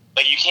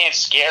 Like, you can't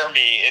scare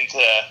me into,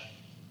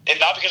 and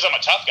not because I'm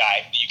a tough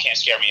guy, you can't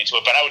scare me into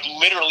it, but I would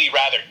literally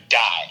rather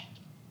die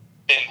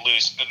than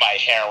lose my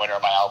heroin or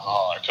my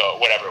alcohol or coke,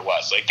 whatever it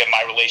was. Like, that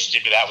my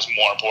relationship to that was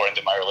more important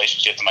than my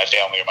relationship to my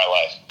family or my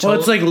life. Well,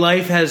 it's like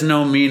life has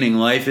no meaning.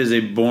 Life is a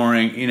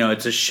boring,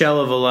 it's a shell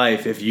of a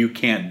life if you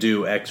can't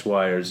do X,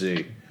 Y, or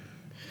Z.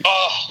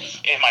 Oh,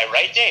 am I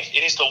right, Dave?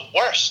 It is the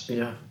worst.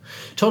 Yeah,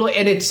 totally.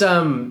 And it's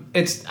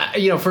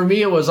for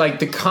me, it was like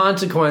the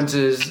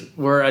consequences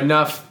were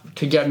enough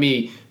to get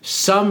me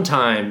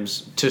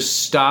sometimes to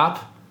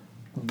stop.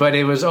 But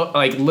it was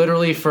like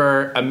literally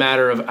for a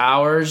matter of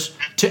hours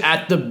to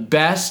at the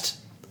best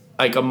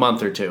like a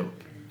month or two,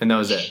 and that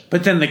was it.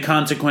 But then the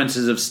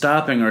consequences of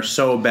stopping are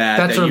so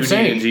bad that's that what you I'm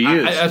saying. needed to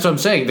use. That's what I'm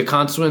saying. The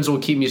consequence will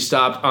keep me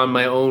stopped on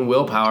my own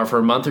willpower for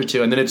a month or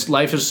two, and then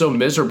life is so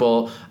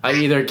miserable. I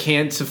either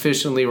can't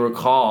sufficiently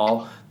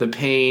recall the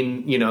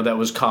pain that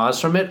was caused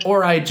from it,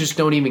 or I just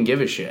don't even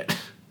give a shit.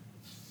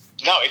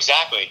 No,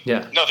 exactly.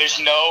 Yeah. No,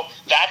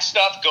 that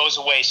stuff goes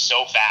away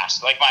so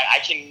fast. Like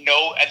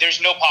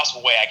there's no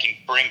possible way I can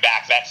bring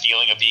back that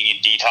feeling of being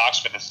in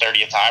detox for the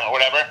 30th time or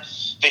whatever.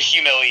 The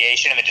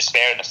humiliation and the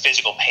despair and the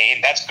physical pain,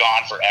 that's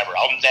gone forever.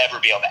 I'll never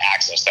be able to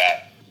access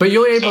that. But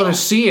you're able to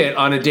see it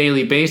on a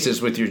daily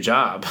basis with your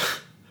job.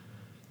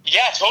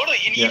 Yeah, totally.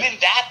 And even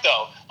that,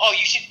 though. Oh,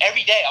 you should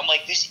every day. I'm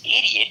like, this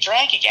idiot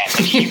drank again.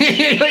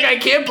 Like, I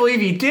can't believe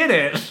he did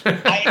it.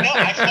 I know.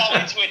 I fall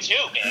into it too,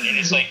 man. And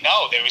it's like,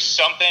 no, there was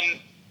something, and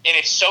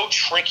it's so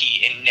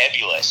tricky and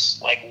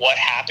nebulous. Like, what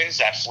happens?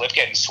 That flip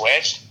getting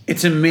switched.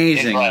 It's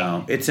amazing,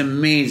 though. It's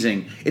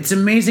amazing. It's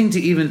amazing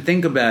to even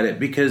think about it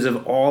because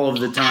of all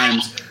of the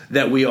times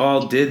that we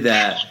all did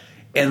that,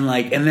 and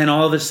then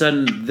all of a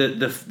sudden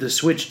the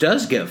switch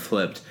does get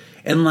flipped,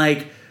 and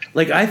like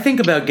I think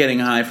about getting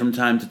high from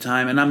time to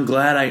time, and I'm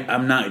glad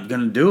I'm not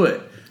going to do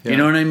it. Yeah. You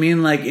know what I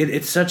mean? Like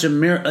it's such a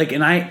miracle. Like,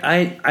 and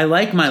I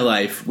like my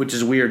life, which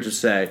is weird to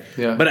say.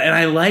 Yeah. But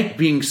I like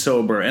being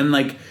sober, and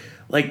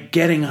like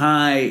getting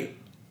high,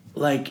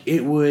 like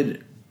it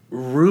would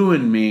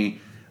ruin me.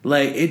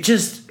 Like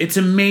it's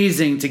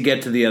amazing to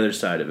get to the other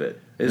side of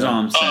it. Is all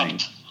I'm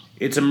saying.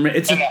 It's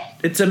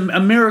a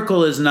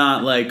miracle is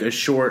not like a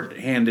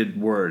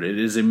short-handed word. It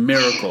is a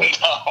miracle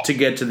to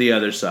get to the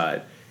other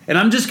side. And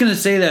I'm just going to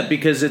say that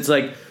because it's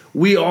like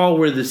we all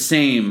were the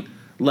same,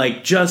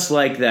 like just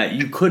like that.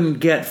 You couldn't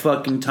get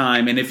fucking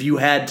time, and if you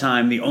had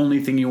time, the only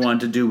thing you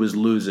wanted to do was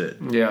lose it.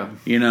 Yeah.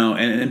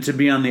 And to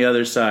be on the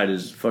other side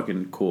is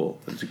fucking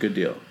cool. It's a good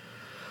deal.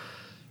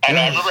 I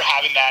know. I remember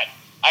having that.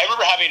 I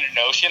remember having a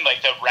notion,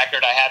 like the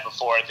record I had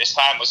before this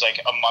time was like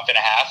a month and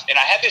a half, and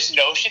I had this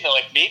notion that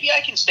like maybe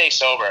I can stay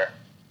sober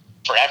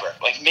forever.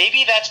 Like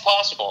maybe that's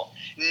possible.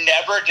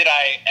 Never did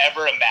I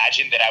ever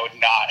imagine that I would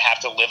not have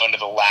to live under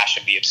the lash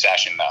of the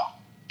obsession, though.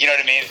 You know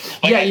what I mean?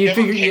 Like, I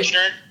never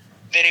pictured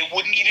that it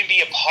wouldn't even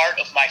be a part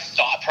of my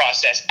thought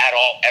process at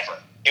all, ever.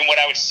 And when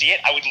I would see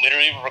it, I would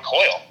literally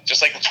recoil,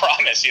 just like the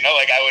promise.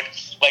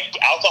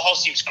 Alcohol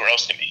seems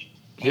gross to me.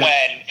 Yeah.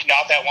 When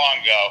not that long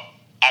ago,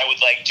 I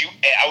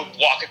would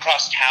walk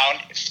across town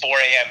at 4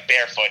 a.m.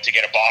 barefoot to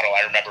get a bottle.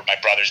 I remember my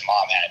brother's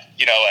mom had.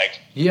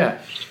 Yeah.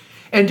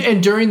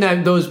 And during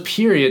those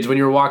periods when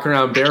you were walking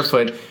around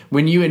barefoot,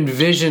 when you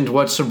envisioned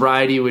what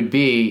sobriety would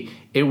be,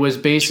 it was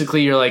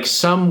basically you're like,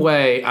 some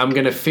way I'm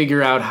going to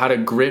figure out how to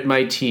grit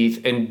my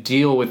teeth and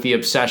deal with the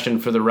obsession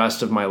for the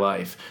rest of my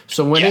life.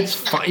 So when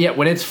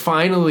it's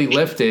finally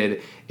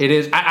lifted, it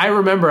is. I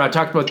remember I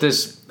talked about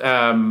this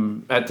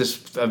at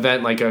this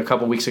event like a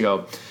couple weeks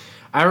ago.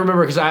 I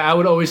remember because I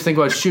would always think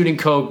about shooting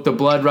coke, the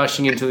blood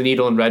rushing into the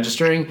needle and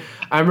registering.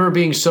 I remember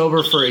being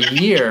sober for a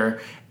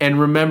year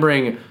and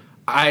remembering.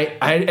 I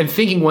am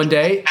thinking one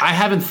day, I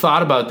haven't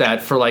thought about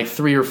that for like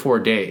 3 or 4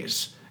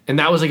 days. And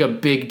that was like a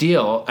big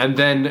deal. And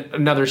then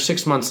another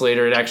 6 months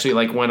later, it actually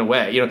like went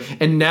away,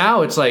 and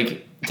now it's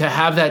like to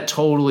have that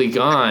totally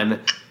gone.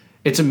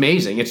 It's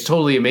amazing. It's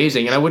totally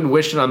amazing. And I wouldn't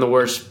wish it on the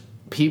worst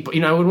people,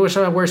 I wouldn't wish it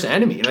on the worst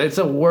enemy. It's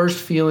the worst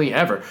feeling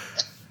ever.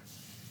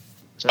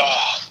 So.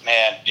 Oh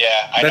man.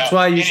 Yeah. That's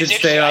why you should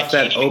stay off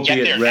that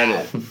opiate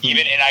Reddit.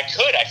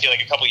 I feel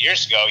like a couple of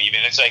years ago, even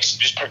it's like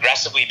just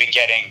progressively been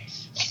getting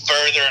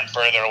further and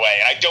further away.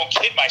 And I don't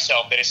kid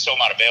myself that it's still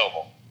not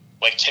available.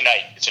 Like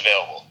tonight, it's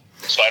available.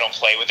 So I don't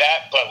play with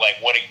that. But like,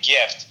 what a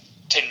gift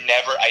to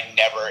I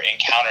never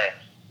encounter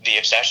the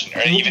obsession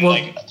or even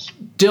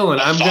Dylan,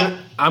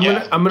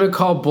 I'm gonna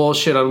call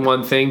bullshit on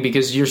one thing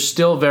because you're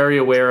still very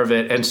aware of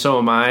it, and so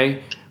am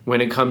I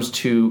when it comes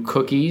to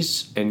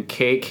cookies and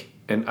cake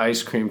and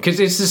ice cream, because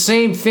it's the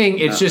same thing.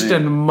 It's just a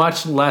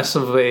much less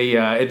of a.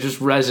 It just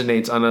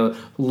resonates on a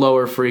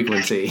lower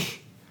frequency.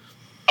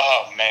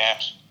 Oh man.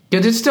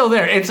 Because it's still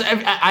there.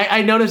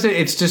 I notice it.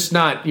 It's just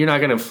not. You're not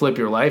going to flip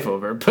your life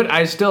over. But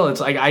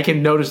it's like I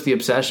can notice the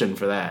obsession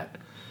for that.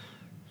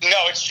 No,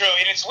 it's true,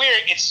 and it's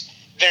weird. It's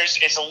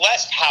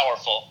less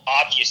powerful,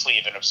 obviously,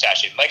 of an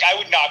obsession. Like I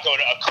would not go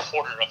to a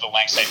quarter of the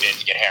lengths I did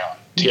to get heroin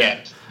to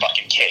get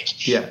fucking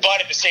cake. Yeah.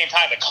 But at the same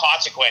time, the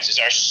consequences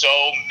are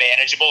so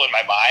manageable in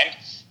my mind.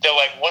 They're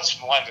like, what's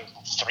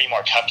 3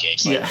 more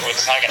cupcakes? Like,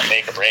 it's not going to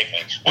make or break me,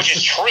 which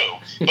is true.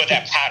 But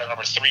that pattern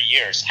over 3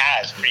 years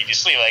has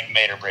previously like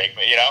made or break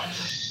me, you know?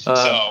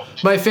 So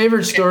my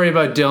favorite story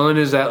about Dylan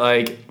is that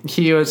like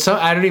he was,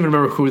 I don't even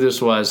remember who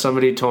this was.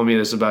 Somebody told me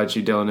this about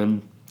you, Dylan.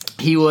 And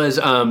he was,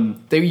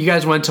 you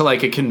guys went to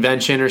like a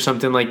convention or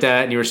something like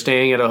that, and you were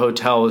staying at a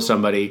hotel with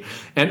somebody.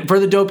 And for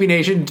the Dopey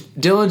Nation,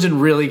 Dylan's in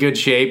really good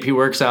shape. He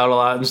works out a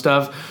lot and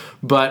stuff.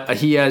 But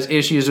he has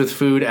issues with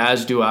food,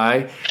 as do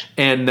I.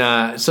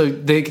 And so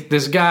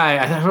this guy,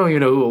 I don't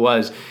even know who it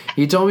was,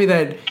 he told me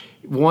that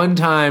one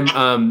time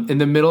in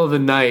the middle of the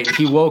night,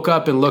 he woke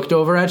up and looked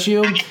over at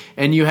you,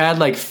 and you had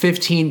like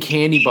 15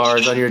 candy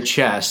bars on your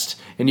chest,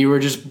 and you were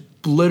just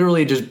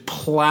literally just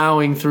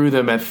plowing through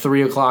them at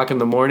 3 o'clock in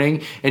the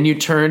morning, and you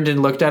turned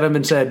and looked at him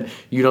and said,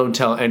 "You don't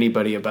tell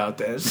anybody about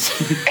this."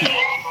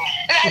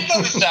 That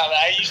doesn't sound.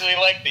 I usually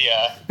like the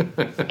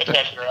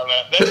attention around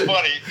that. That's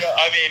funny.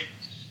 I mean,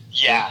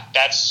 yeah,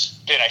 that's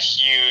been a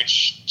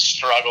huge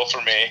struggle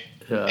for me.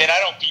 Yeah. And I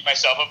don't beat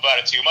myself up about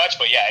it too much,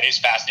 but yeah, it is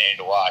fascinating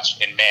to watch.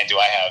 And man, do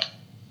I have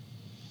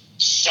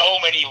so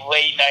many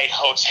late night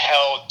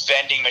hotel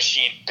vending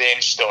machine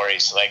binge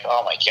stories. Like,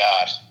 oh my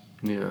God.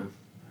 Yeah.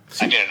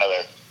 I did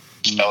another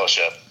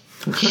fellowship.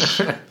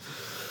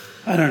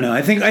 I don't know.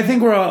 I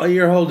think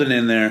you're holding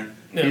in there.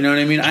 Yeah. You know what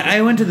I mean?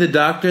 I went to the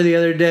doctor the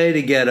other day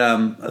to get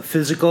a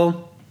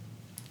physical,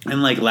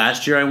 and like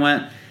last year I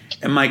went,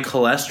 and my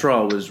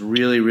cholesterol was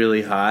really,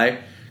 really high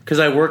because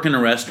I work in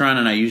a restaurant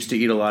and I used to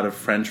eat a lot of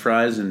French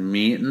fries and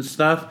meat and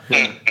stuff.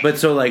 Yeah. But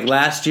so like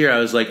last year I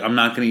was like, I'm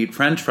not going to eat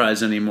French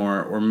fries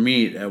anymore or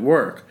meat at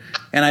work,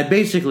 and I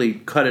basically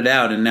cut it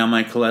out, and now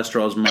my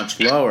cholesterol is much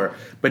lower.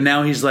 But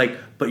now he's like,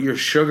 but your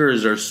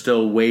sugars are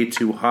still way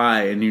too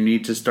high, and you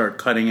need to start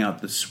cutting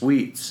out the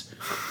sweets.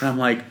 And I'm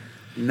like,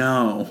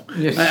 no,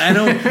 I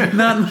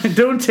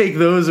don't take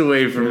those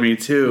away from me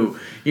too,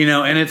 you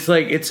know. And it's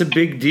like it's a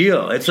big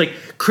deal. It's like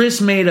Chris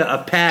made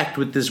a pact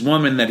with this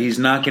woman that he's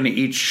not going to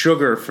eat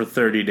sugar for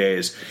 30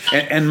 days,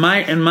 and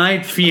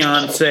my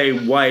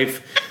fiance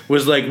wife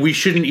was like, we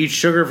shouldn't eat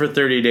sugar for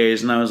 30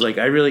 days, and I was like,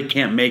 I really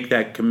can't make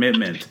that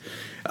commitment.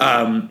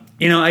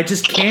 You know, I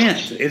just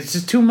can't. It's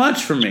just too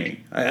much for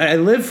me. I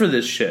live for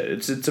this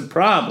shit. It's a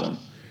problem,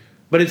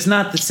 but it's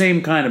not the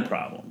same kind of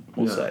problem.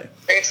 We'll say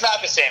it's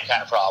not the same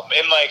kind of problem.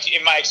 And like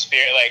in my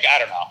experience, like I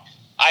don't know.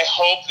 I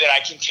hope that I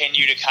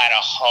continue to kind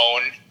of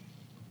hone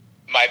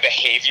my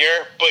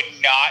behavior, but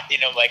not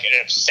in an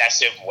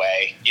obsessive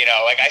way. You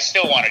know, like I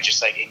still want to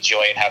just like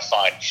enjoy and have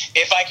fun.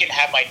 If I can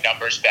have my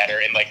numbers better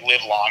and like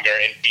live longer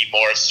and be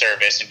more of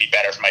service and be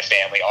better for my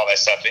family, all that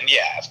stuff, then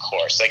yeah, of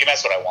course. Like, and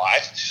that's what I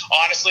want.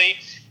 Honestly,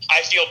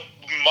 I feel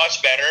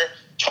much better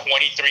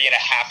 23 and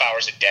a half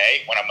hours a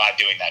day when I'm not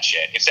doing that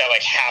shit. It's that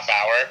like half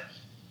hour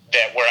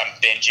that where I'm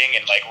binging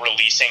and like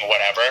releasing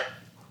whatever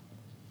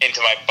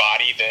into my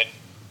body that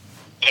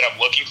I'm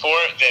looking for,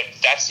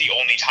 that's the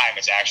only time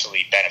it's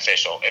actually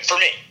beneficial for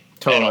me.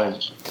 Totally.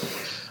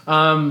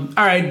 All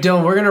right,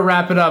 Dylan, we're going to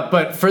wrap it up.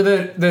 But for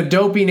the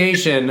Dopey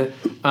Nation,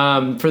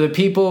 for the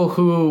people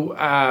who,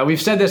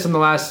 we've said this in the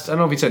last, I don't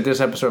know if we said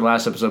this episode or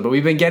last episode, but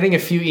we've been getting a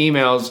few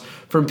emails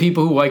from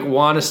people who like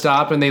want to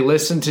stop and they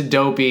listen to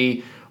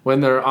Dopey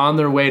when they're on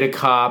their way to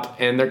cop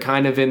and they're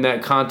kind of in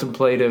that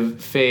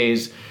contemplative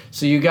phase.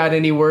 So you got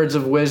any words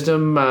of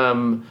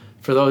wisdom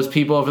for those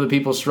people, for the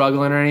people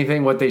struggling or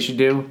anything, what they should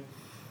do?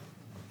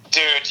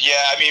 Dude,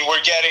 yeah, I mean,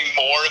 we're getting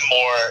more and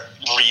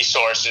more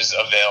resources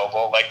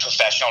available, like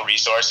professional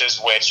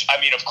resources, which, I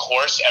mean, of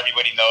course,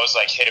 everybody knows,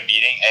 like, hit a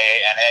meeting,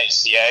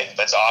 AANA,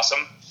 that's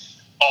awesome.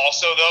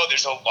 Also, though,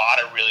 there's a lot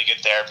of really good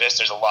therapists.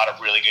 There's a lot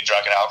of really good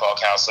drug and alcohol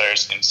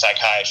counselors and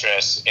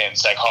psychiatrists and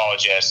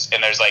psychologists,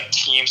 and there's, like,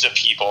 teams of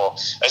people,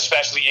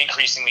 especially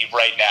increasingly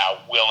right now,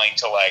 willing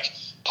to, like,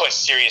 put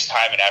serious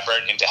time and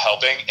effort into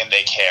helping, and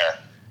they care,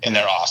 and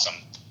they're awesome.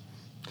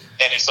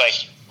 And it's like,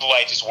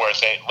 life is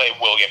worth it.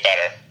 It will get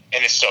better.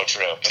 And it's so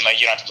true. And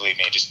like, you don't have to believe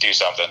me. Just do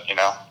something, you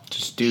know?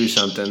 Just do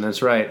something.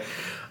 That's right.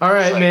 All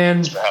right,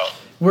 man.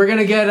 We're going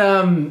to get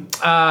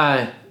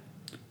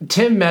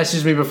Tim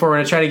messaged me before. We're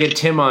going to try to get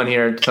Tim on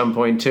here at some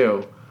point,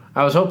 too.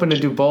 I was hoping to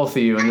do both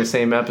of you in the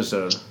same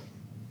episode.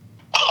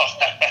 Oh,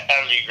 that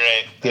would be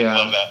great. I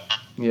love that.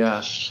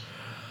 Yeah.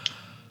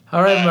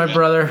 All right, my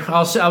brother.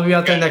 I'll be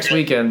out there next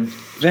weekend.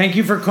 Thank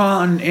you for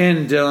calling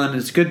in, Dylan.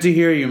 It's good to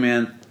hear you,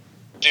 man.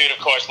 Dude, of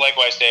course.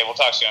 Likewise, Dave. We'll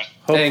talk soon.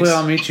 Hopefully Thanks.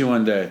 I'll meet you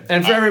one day.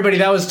 And for everybody,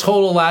 that was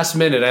total last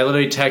minute. I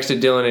literally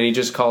texted Dylan and he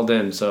just called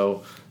in.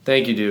 So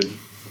thank you, dude.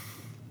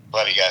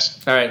 Love you guys.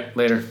 All right,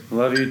 later.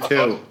 Love you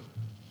too.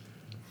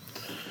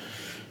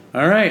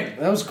 All right.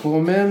 That was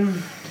cool,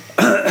 man.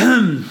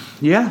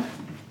 Yeah.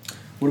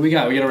 What do we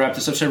got? We got to wrap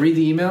this up. Should I read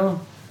the email?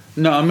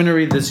 No, I'm going to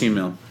read this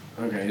email.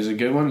 Okay. Is it a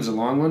good one? Is it a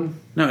long one?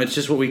 No, it's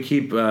just what we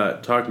keep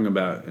talking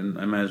about, and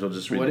I might as well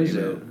just read What the is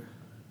email. it?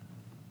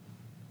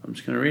 I'm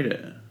just going to read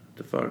it. What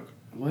the fuck?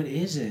 What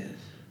is it?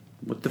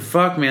 What the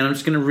fuck, man? I'm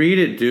just going to read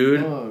it,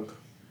 dude. Dog.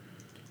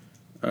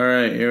 All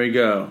right, here we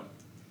go.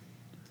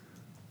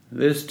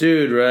 This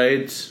dude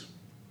writes,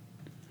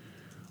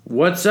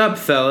 "What's up,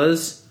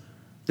 fellas?"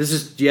 This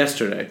is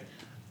yesterday.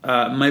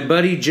 My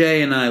buddy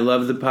Jay and I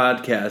love the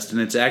podcast,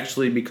 and it's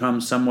actually become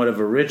somewhat of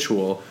a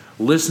ritual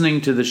listening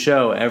to the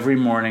show every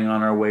morning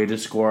on our way to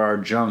score our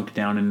junk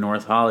down in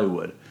North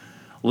Hollywood.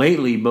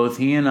 Lately, both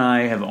he and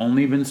I have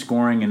only been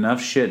scoring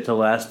enough shit to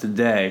last a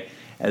day,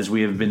 as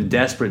we have been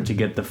desperate to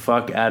get the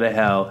fuck out of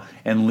hell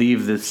and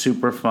leave this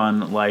super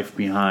fun life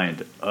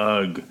behind.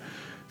 Ugh.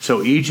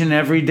 So each and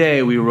every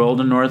day we roll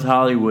to North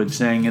Hollywood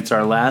saying it's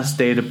our last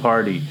day to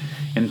party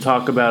and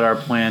talk about our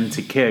plan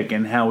to kick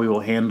and how we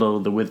will handle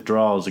the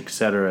withdrawals,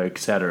 etc.,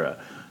 etc.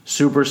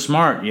 Super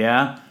smart,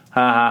 yeah?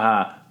 Ha ha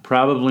ha.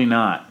 Probably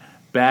not.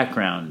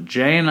 Background.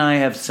 Jay and I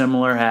have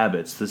similar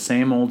habits, the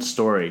same old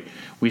story.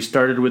 We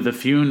started with a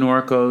few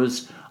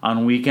Norcos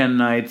on weekend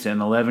nights, and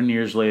 11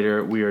 years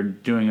later we are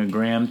doing 1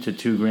 gram to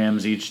 2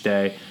 grams each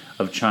day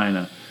of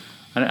China.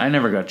 I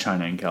never got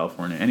China in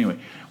California. Anyway,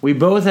 we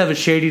both have a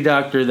shady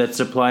doctor that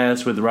supply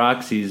us with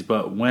Roxys,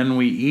 but when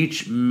we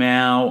each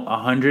mow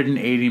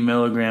 180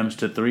 milligrams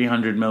to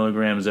 300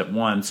 milligrams at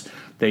once,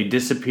 they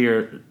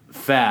disappear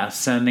fast,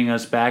 sending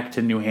us back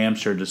to New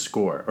Hampshire to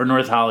score, or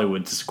North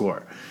Hollywood to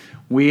score.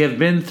 We have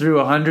been through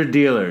 100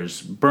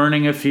 dealers,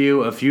 burning a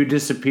few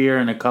disappear,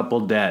 and a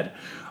couple dead.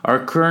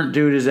 Our current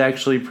dude is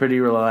actually pretty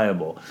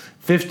reliable.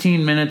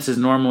 15 minutes is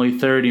normally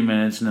 30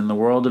 minutes, and in the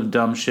world of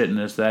dumb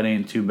shitness, that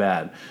ain't too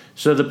bad.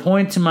 So the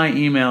point to my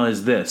email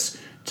is this.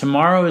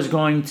 Tomorrow is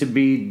going to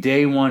be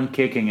day 1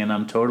 kicking, and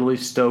I'm totally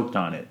stoked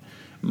on it.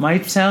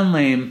 Might sound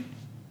lame,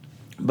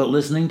 but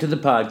listening to the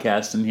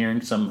podcast and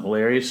hearing some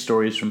hilarious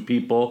stories from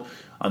people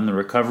on the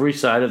recovery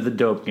side of the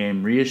dope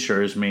game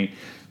reassures me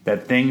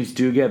that things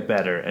do get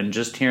better, and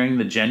just hearing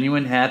the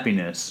genuine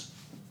happiness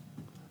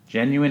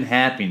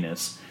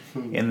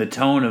in the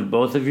tone of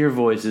both of your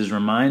voices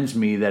reminds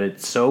me that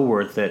it's so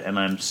worth it, and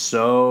I'm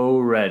so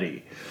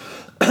ready.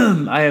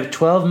 I have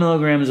 12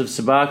 milligrams of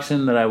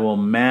Suboxone that I will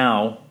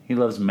mow. He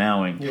loves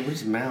mowing. Yeah, what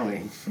is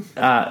mowing?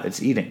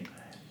 It's eating.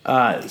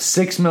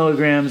 6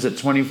 milligrams at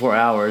 24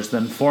 hours,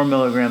 then 4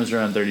 milligrams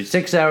around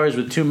 36 hours,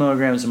 with 2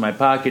 milligrams in my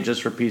pocket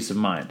just for peace of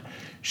mind.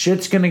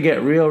 Shit's gonna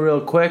get real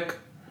quick.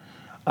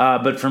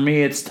 But for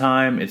me, it's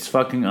time. It's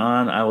fucking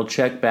on. I will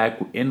check back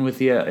in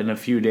with you in a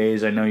few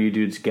days. I know you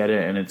dudes get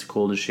it, and it's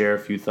cool to share a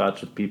few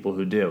thoughts with people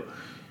who do.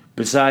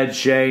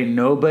 Besides Jay,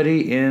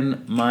 nobody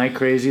in my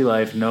crazy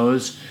life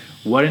knows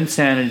what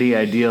insanity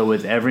I deal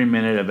with every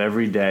minute of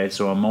every day,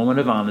 so a moment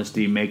of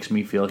honesty makes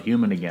me feel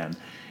human again.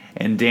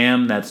 And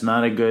damn, that's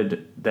not a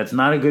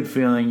good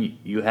feeling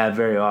you have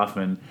very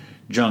often.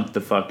 Junk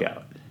the fuck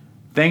out.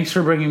 Thanks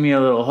for bringing me a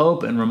little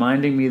hope and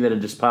reminding me that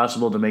it is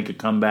possible to make a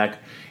comeback,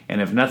 and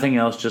if nothing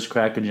else, just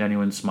crack a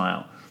genuine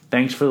smile.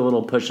 Thanks for the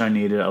little push I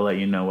needed. I'll let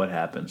you know what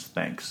happens.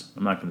 Thanks.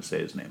 I'm not going to say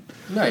his name.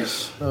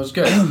 Nice. That was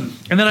good.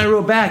 And then I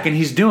wrote back, and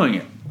he's doing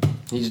it.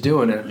 He's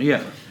doing it.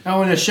 Yeah. I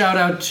want to shout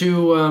out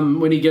to,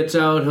 when he gets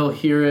out, he'll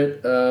hear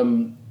it. I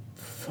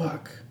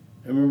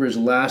remember his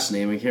last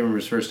name. I can't remember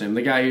his first name.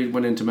 The guy who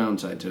went into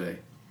Mountainside today.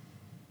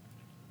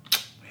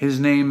 His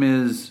name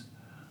is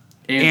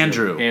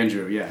Andrew.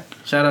 Andrew, yeah.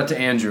 Shout out to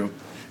Andrew.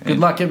 Good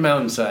luck at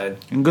Mountainside.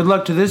 And good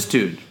luck to this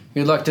dude.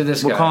 Good luck to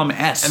this guy. We'll call him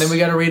S. And then we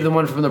got to read the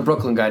one from the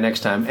Brooklyn guy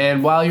next time.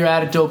 And while you're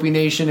at it, Dopey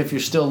Nation, if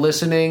you're still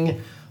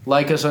listening,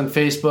 like us on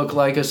Facebook,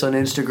 like us on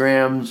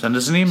Instagram. Send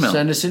us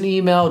an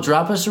email.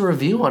 Drop us a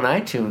review on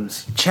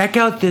iTunes. Check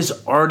out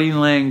this Artie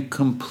Lange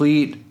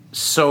complete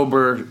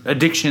sober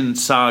addiction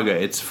saga.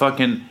 It's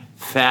fucking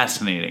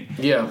fascinating.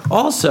 Yeah.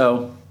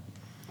 Also,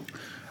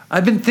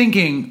 I've been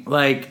thinking,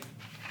 like,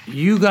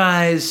 you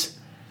guys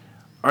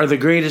are the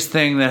greatest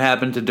thing that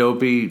happened to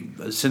Dopey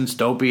since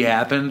Dopey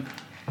happened.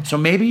 So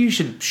maybe you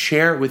should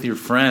share it with your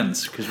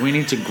friends, because we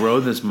need to grow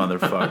this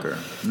motherfucker.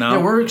 No?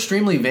 Yeah, we're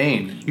extremely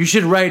vain. You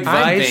should write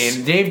I'm Vice.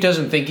 vain. Dave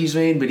doesn't think he's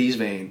vain, but he's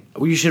vain.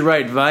 You should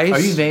write Vice. Are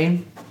you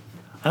vain?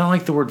 I don't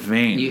like the word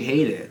vain. You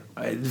hate it.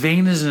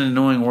 Vain is an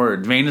annoying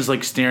word. Vain is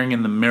like staring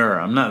in the mirror.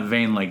 I'm not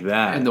vain like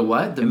that. In the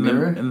what? The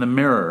mirror? In the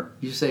mirror.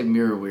 You say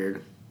mirror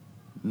weird.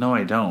 No,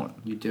 I don't.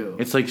 You do.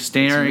 It's like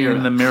staring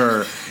in the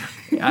mirror.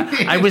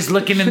 I was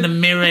looking in the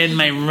mirror in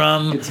my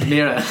room. It's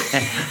mirror.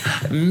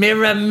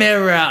 Mirror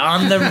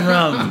on the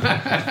room.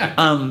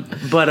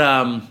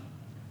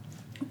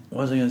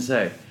 What was I gonna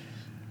say?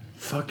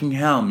 Fucking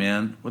hell,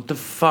 man! What the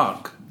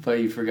fuck? But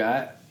you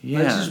forgot. Yeah.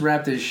 Let's just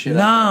wrap this shit up.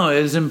 No,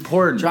 it's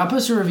important. Drop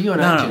us a review on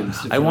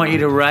iTunes. I want you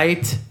to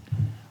write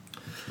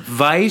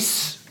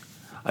Vice.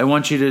 I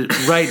want you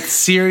to write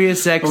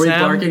Sirius XM. Are we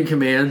barking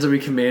commands? Are we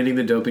commanding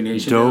the Dopey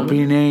Nation?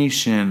 Dopey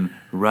Nation.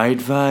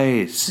 Write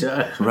Vice.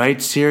 Yeah.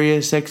 Write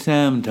Sirius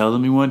XM. Tell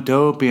them you want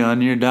Dopey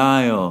on your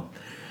dial.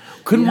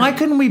 Why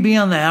couldn't we be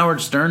on the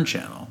Howard Stern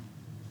channel?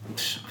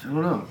 I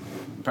don't know.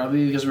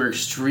 Probably because we're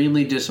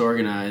extremely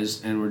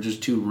disorganized and we're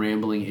just two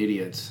rambling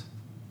idiots.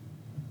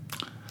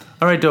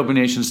 All right, Dopey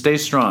Nation, stay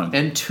strong.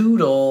 And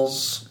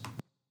toodles.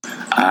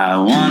 I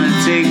want to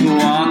take a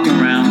walk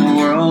around the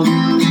world.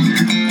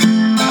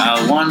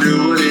 I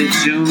wonder would it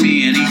do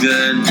me any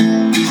good?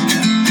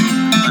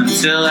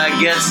 Until I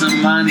get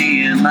some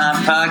money in my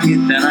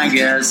pocket, then I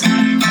guess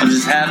I'll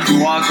just have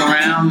to walk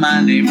around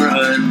my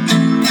neighborhood.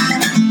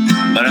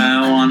 But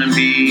I want to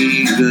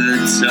be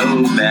good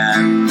so bad.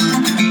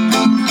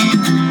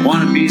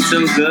 Want to be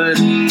so good,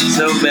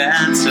 so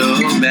bad, so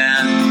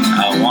bad.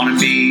 I want to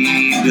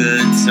be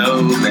good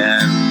so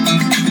bad.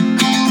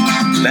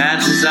 Bad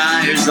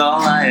desire's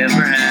all I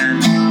ever had.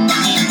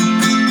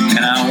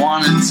 And I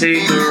want to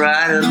take a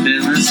ride up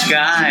in the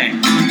sky.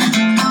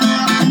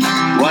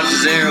 Watch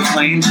this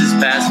aeroplane just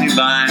pass me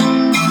by.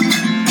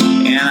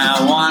 And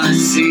I want to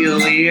see a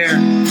Lear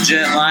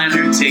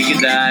jetliner take a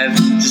dive,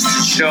 just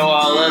to show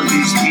all of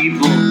these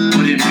people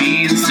what it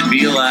means to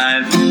be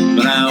alive.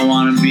 But I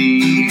want to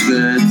be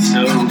good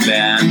so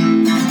bad.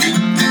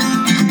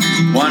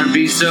 Want to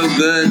be so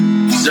good,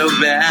 so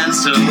bad,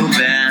 so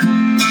bad.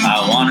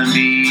 I want to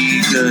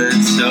be good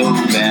so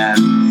bad.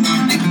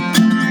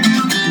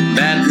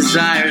 Bad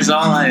desire's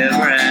all I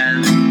ever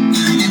had.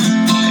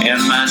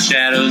 And my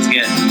shadow's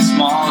getting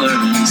smaller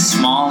and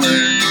smaller.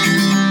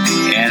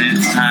 And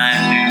it's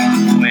time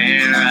to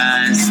where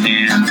I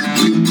stand.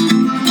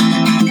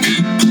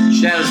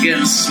 Shadow's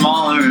getting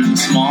smaller and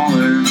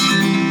smaller.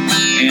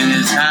 And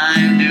it's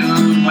time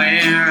to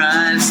where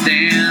I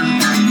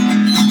stand.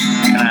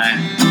 And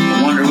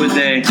I wonder would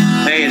they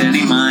pay it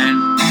any mind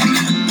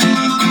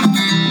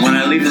when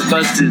I leave this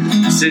busted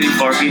city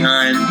far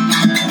behind.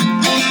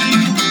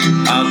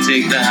 I'll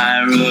take the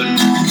high road,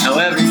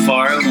 however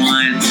far it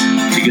winds,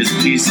 because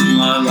peace and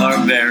love are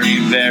very,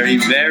 very,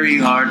 very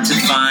hard to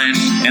find.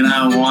 And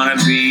I want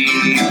to be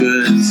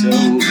good so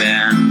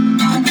bad.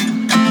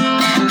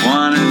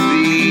 Want to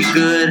be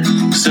good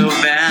so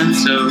bad,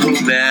 so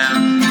bad.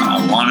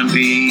 I want to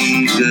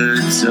be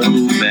good so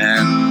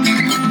bad.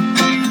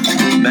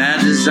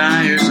 Bad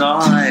desire's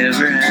all I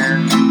ever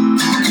had.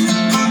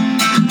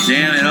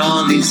 Damn it,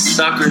 all these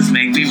suckers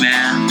make me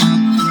mad.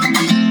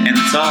 And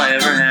it's all I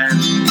ever had.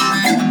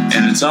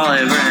 And it's all I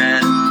ever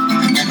had.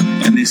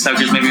 And these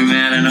suckers make me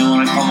mad, and I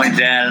want to call my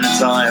dad. And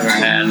it's all I ever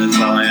had. And it's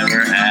all I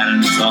ever had.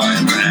 And it's all I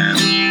ever had.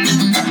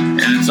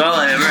 And it's all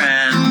I ever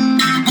had.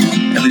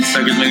 And these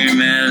suckers make me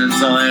mad, and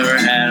it's all I ever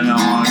had. And I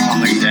want to call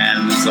my dad.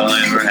 And it's all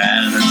I ever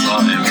had. And it's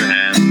all I ever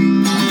had.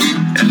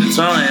 And it's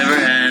all I ever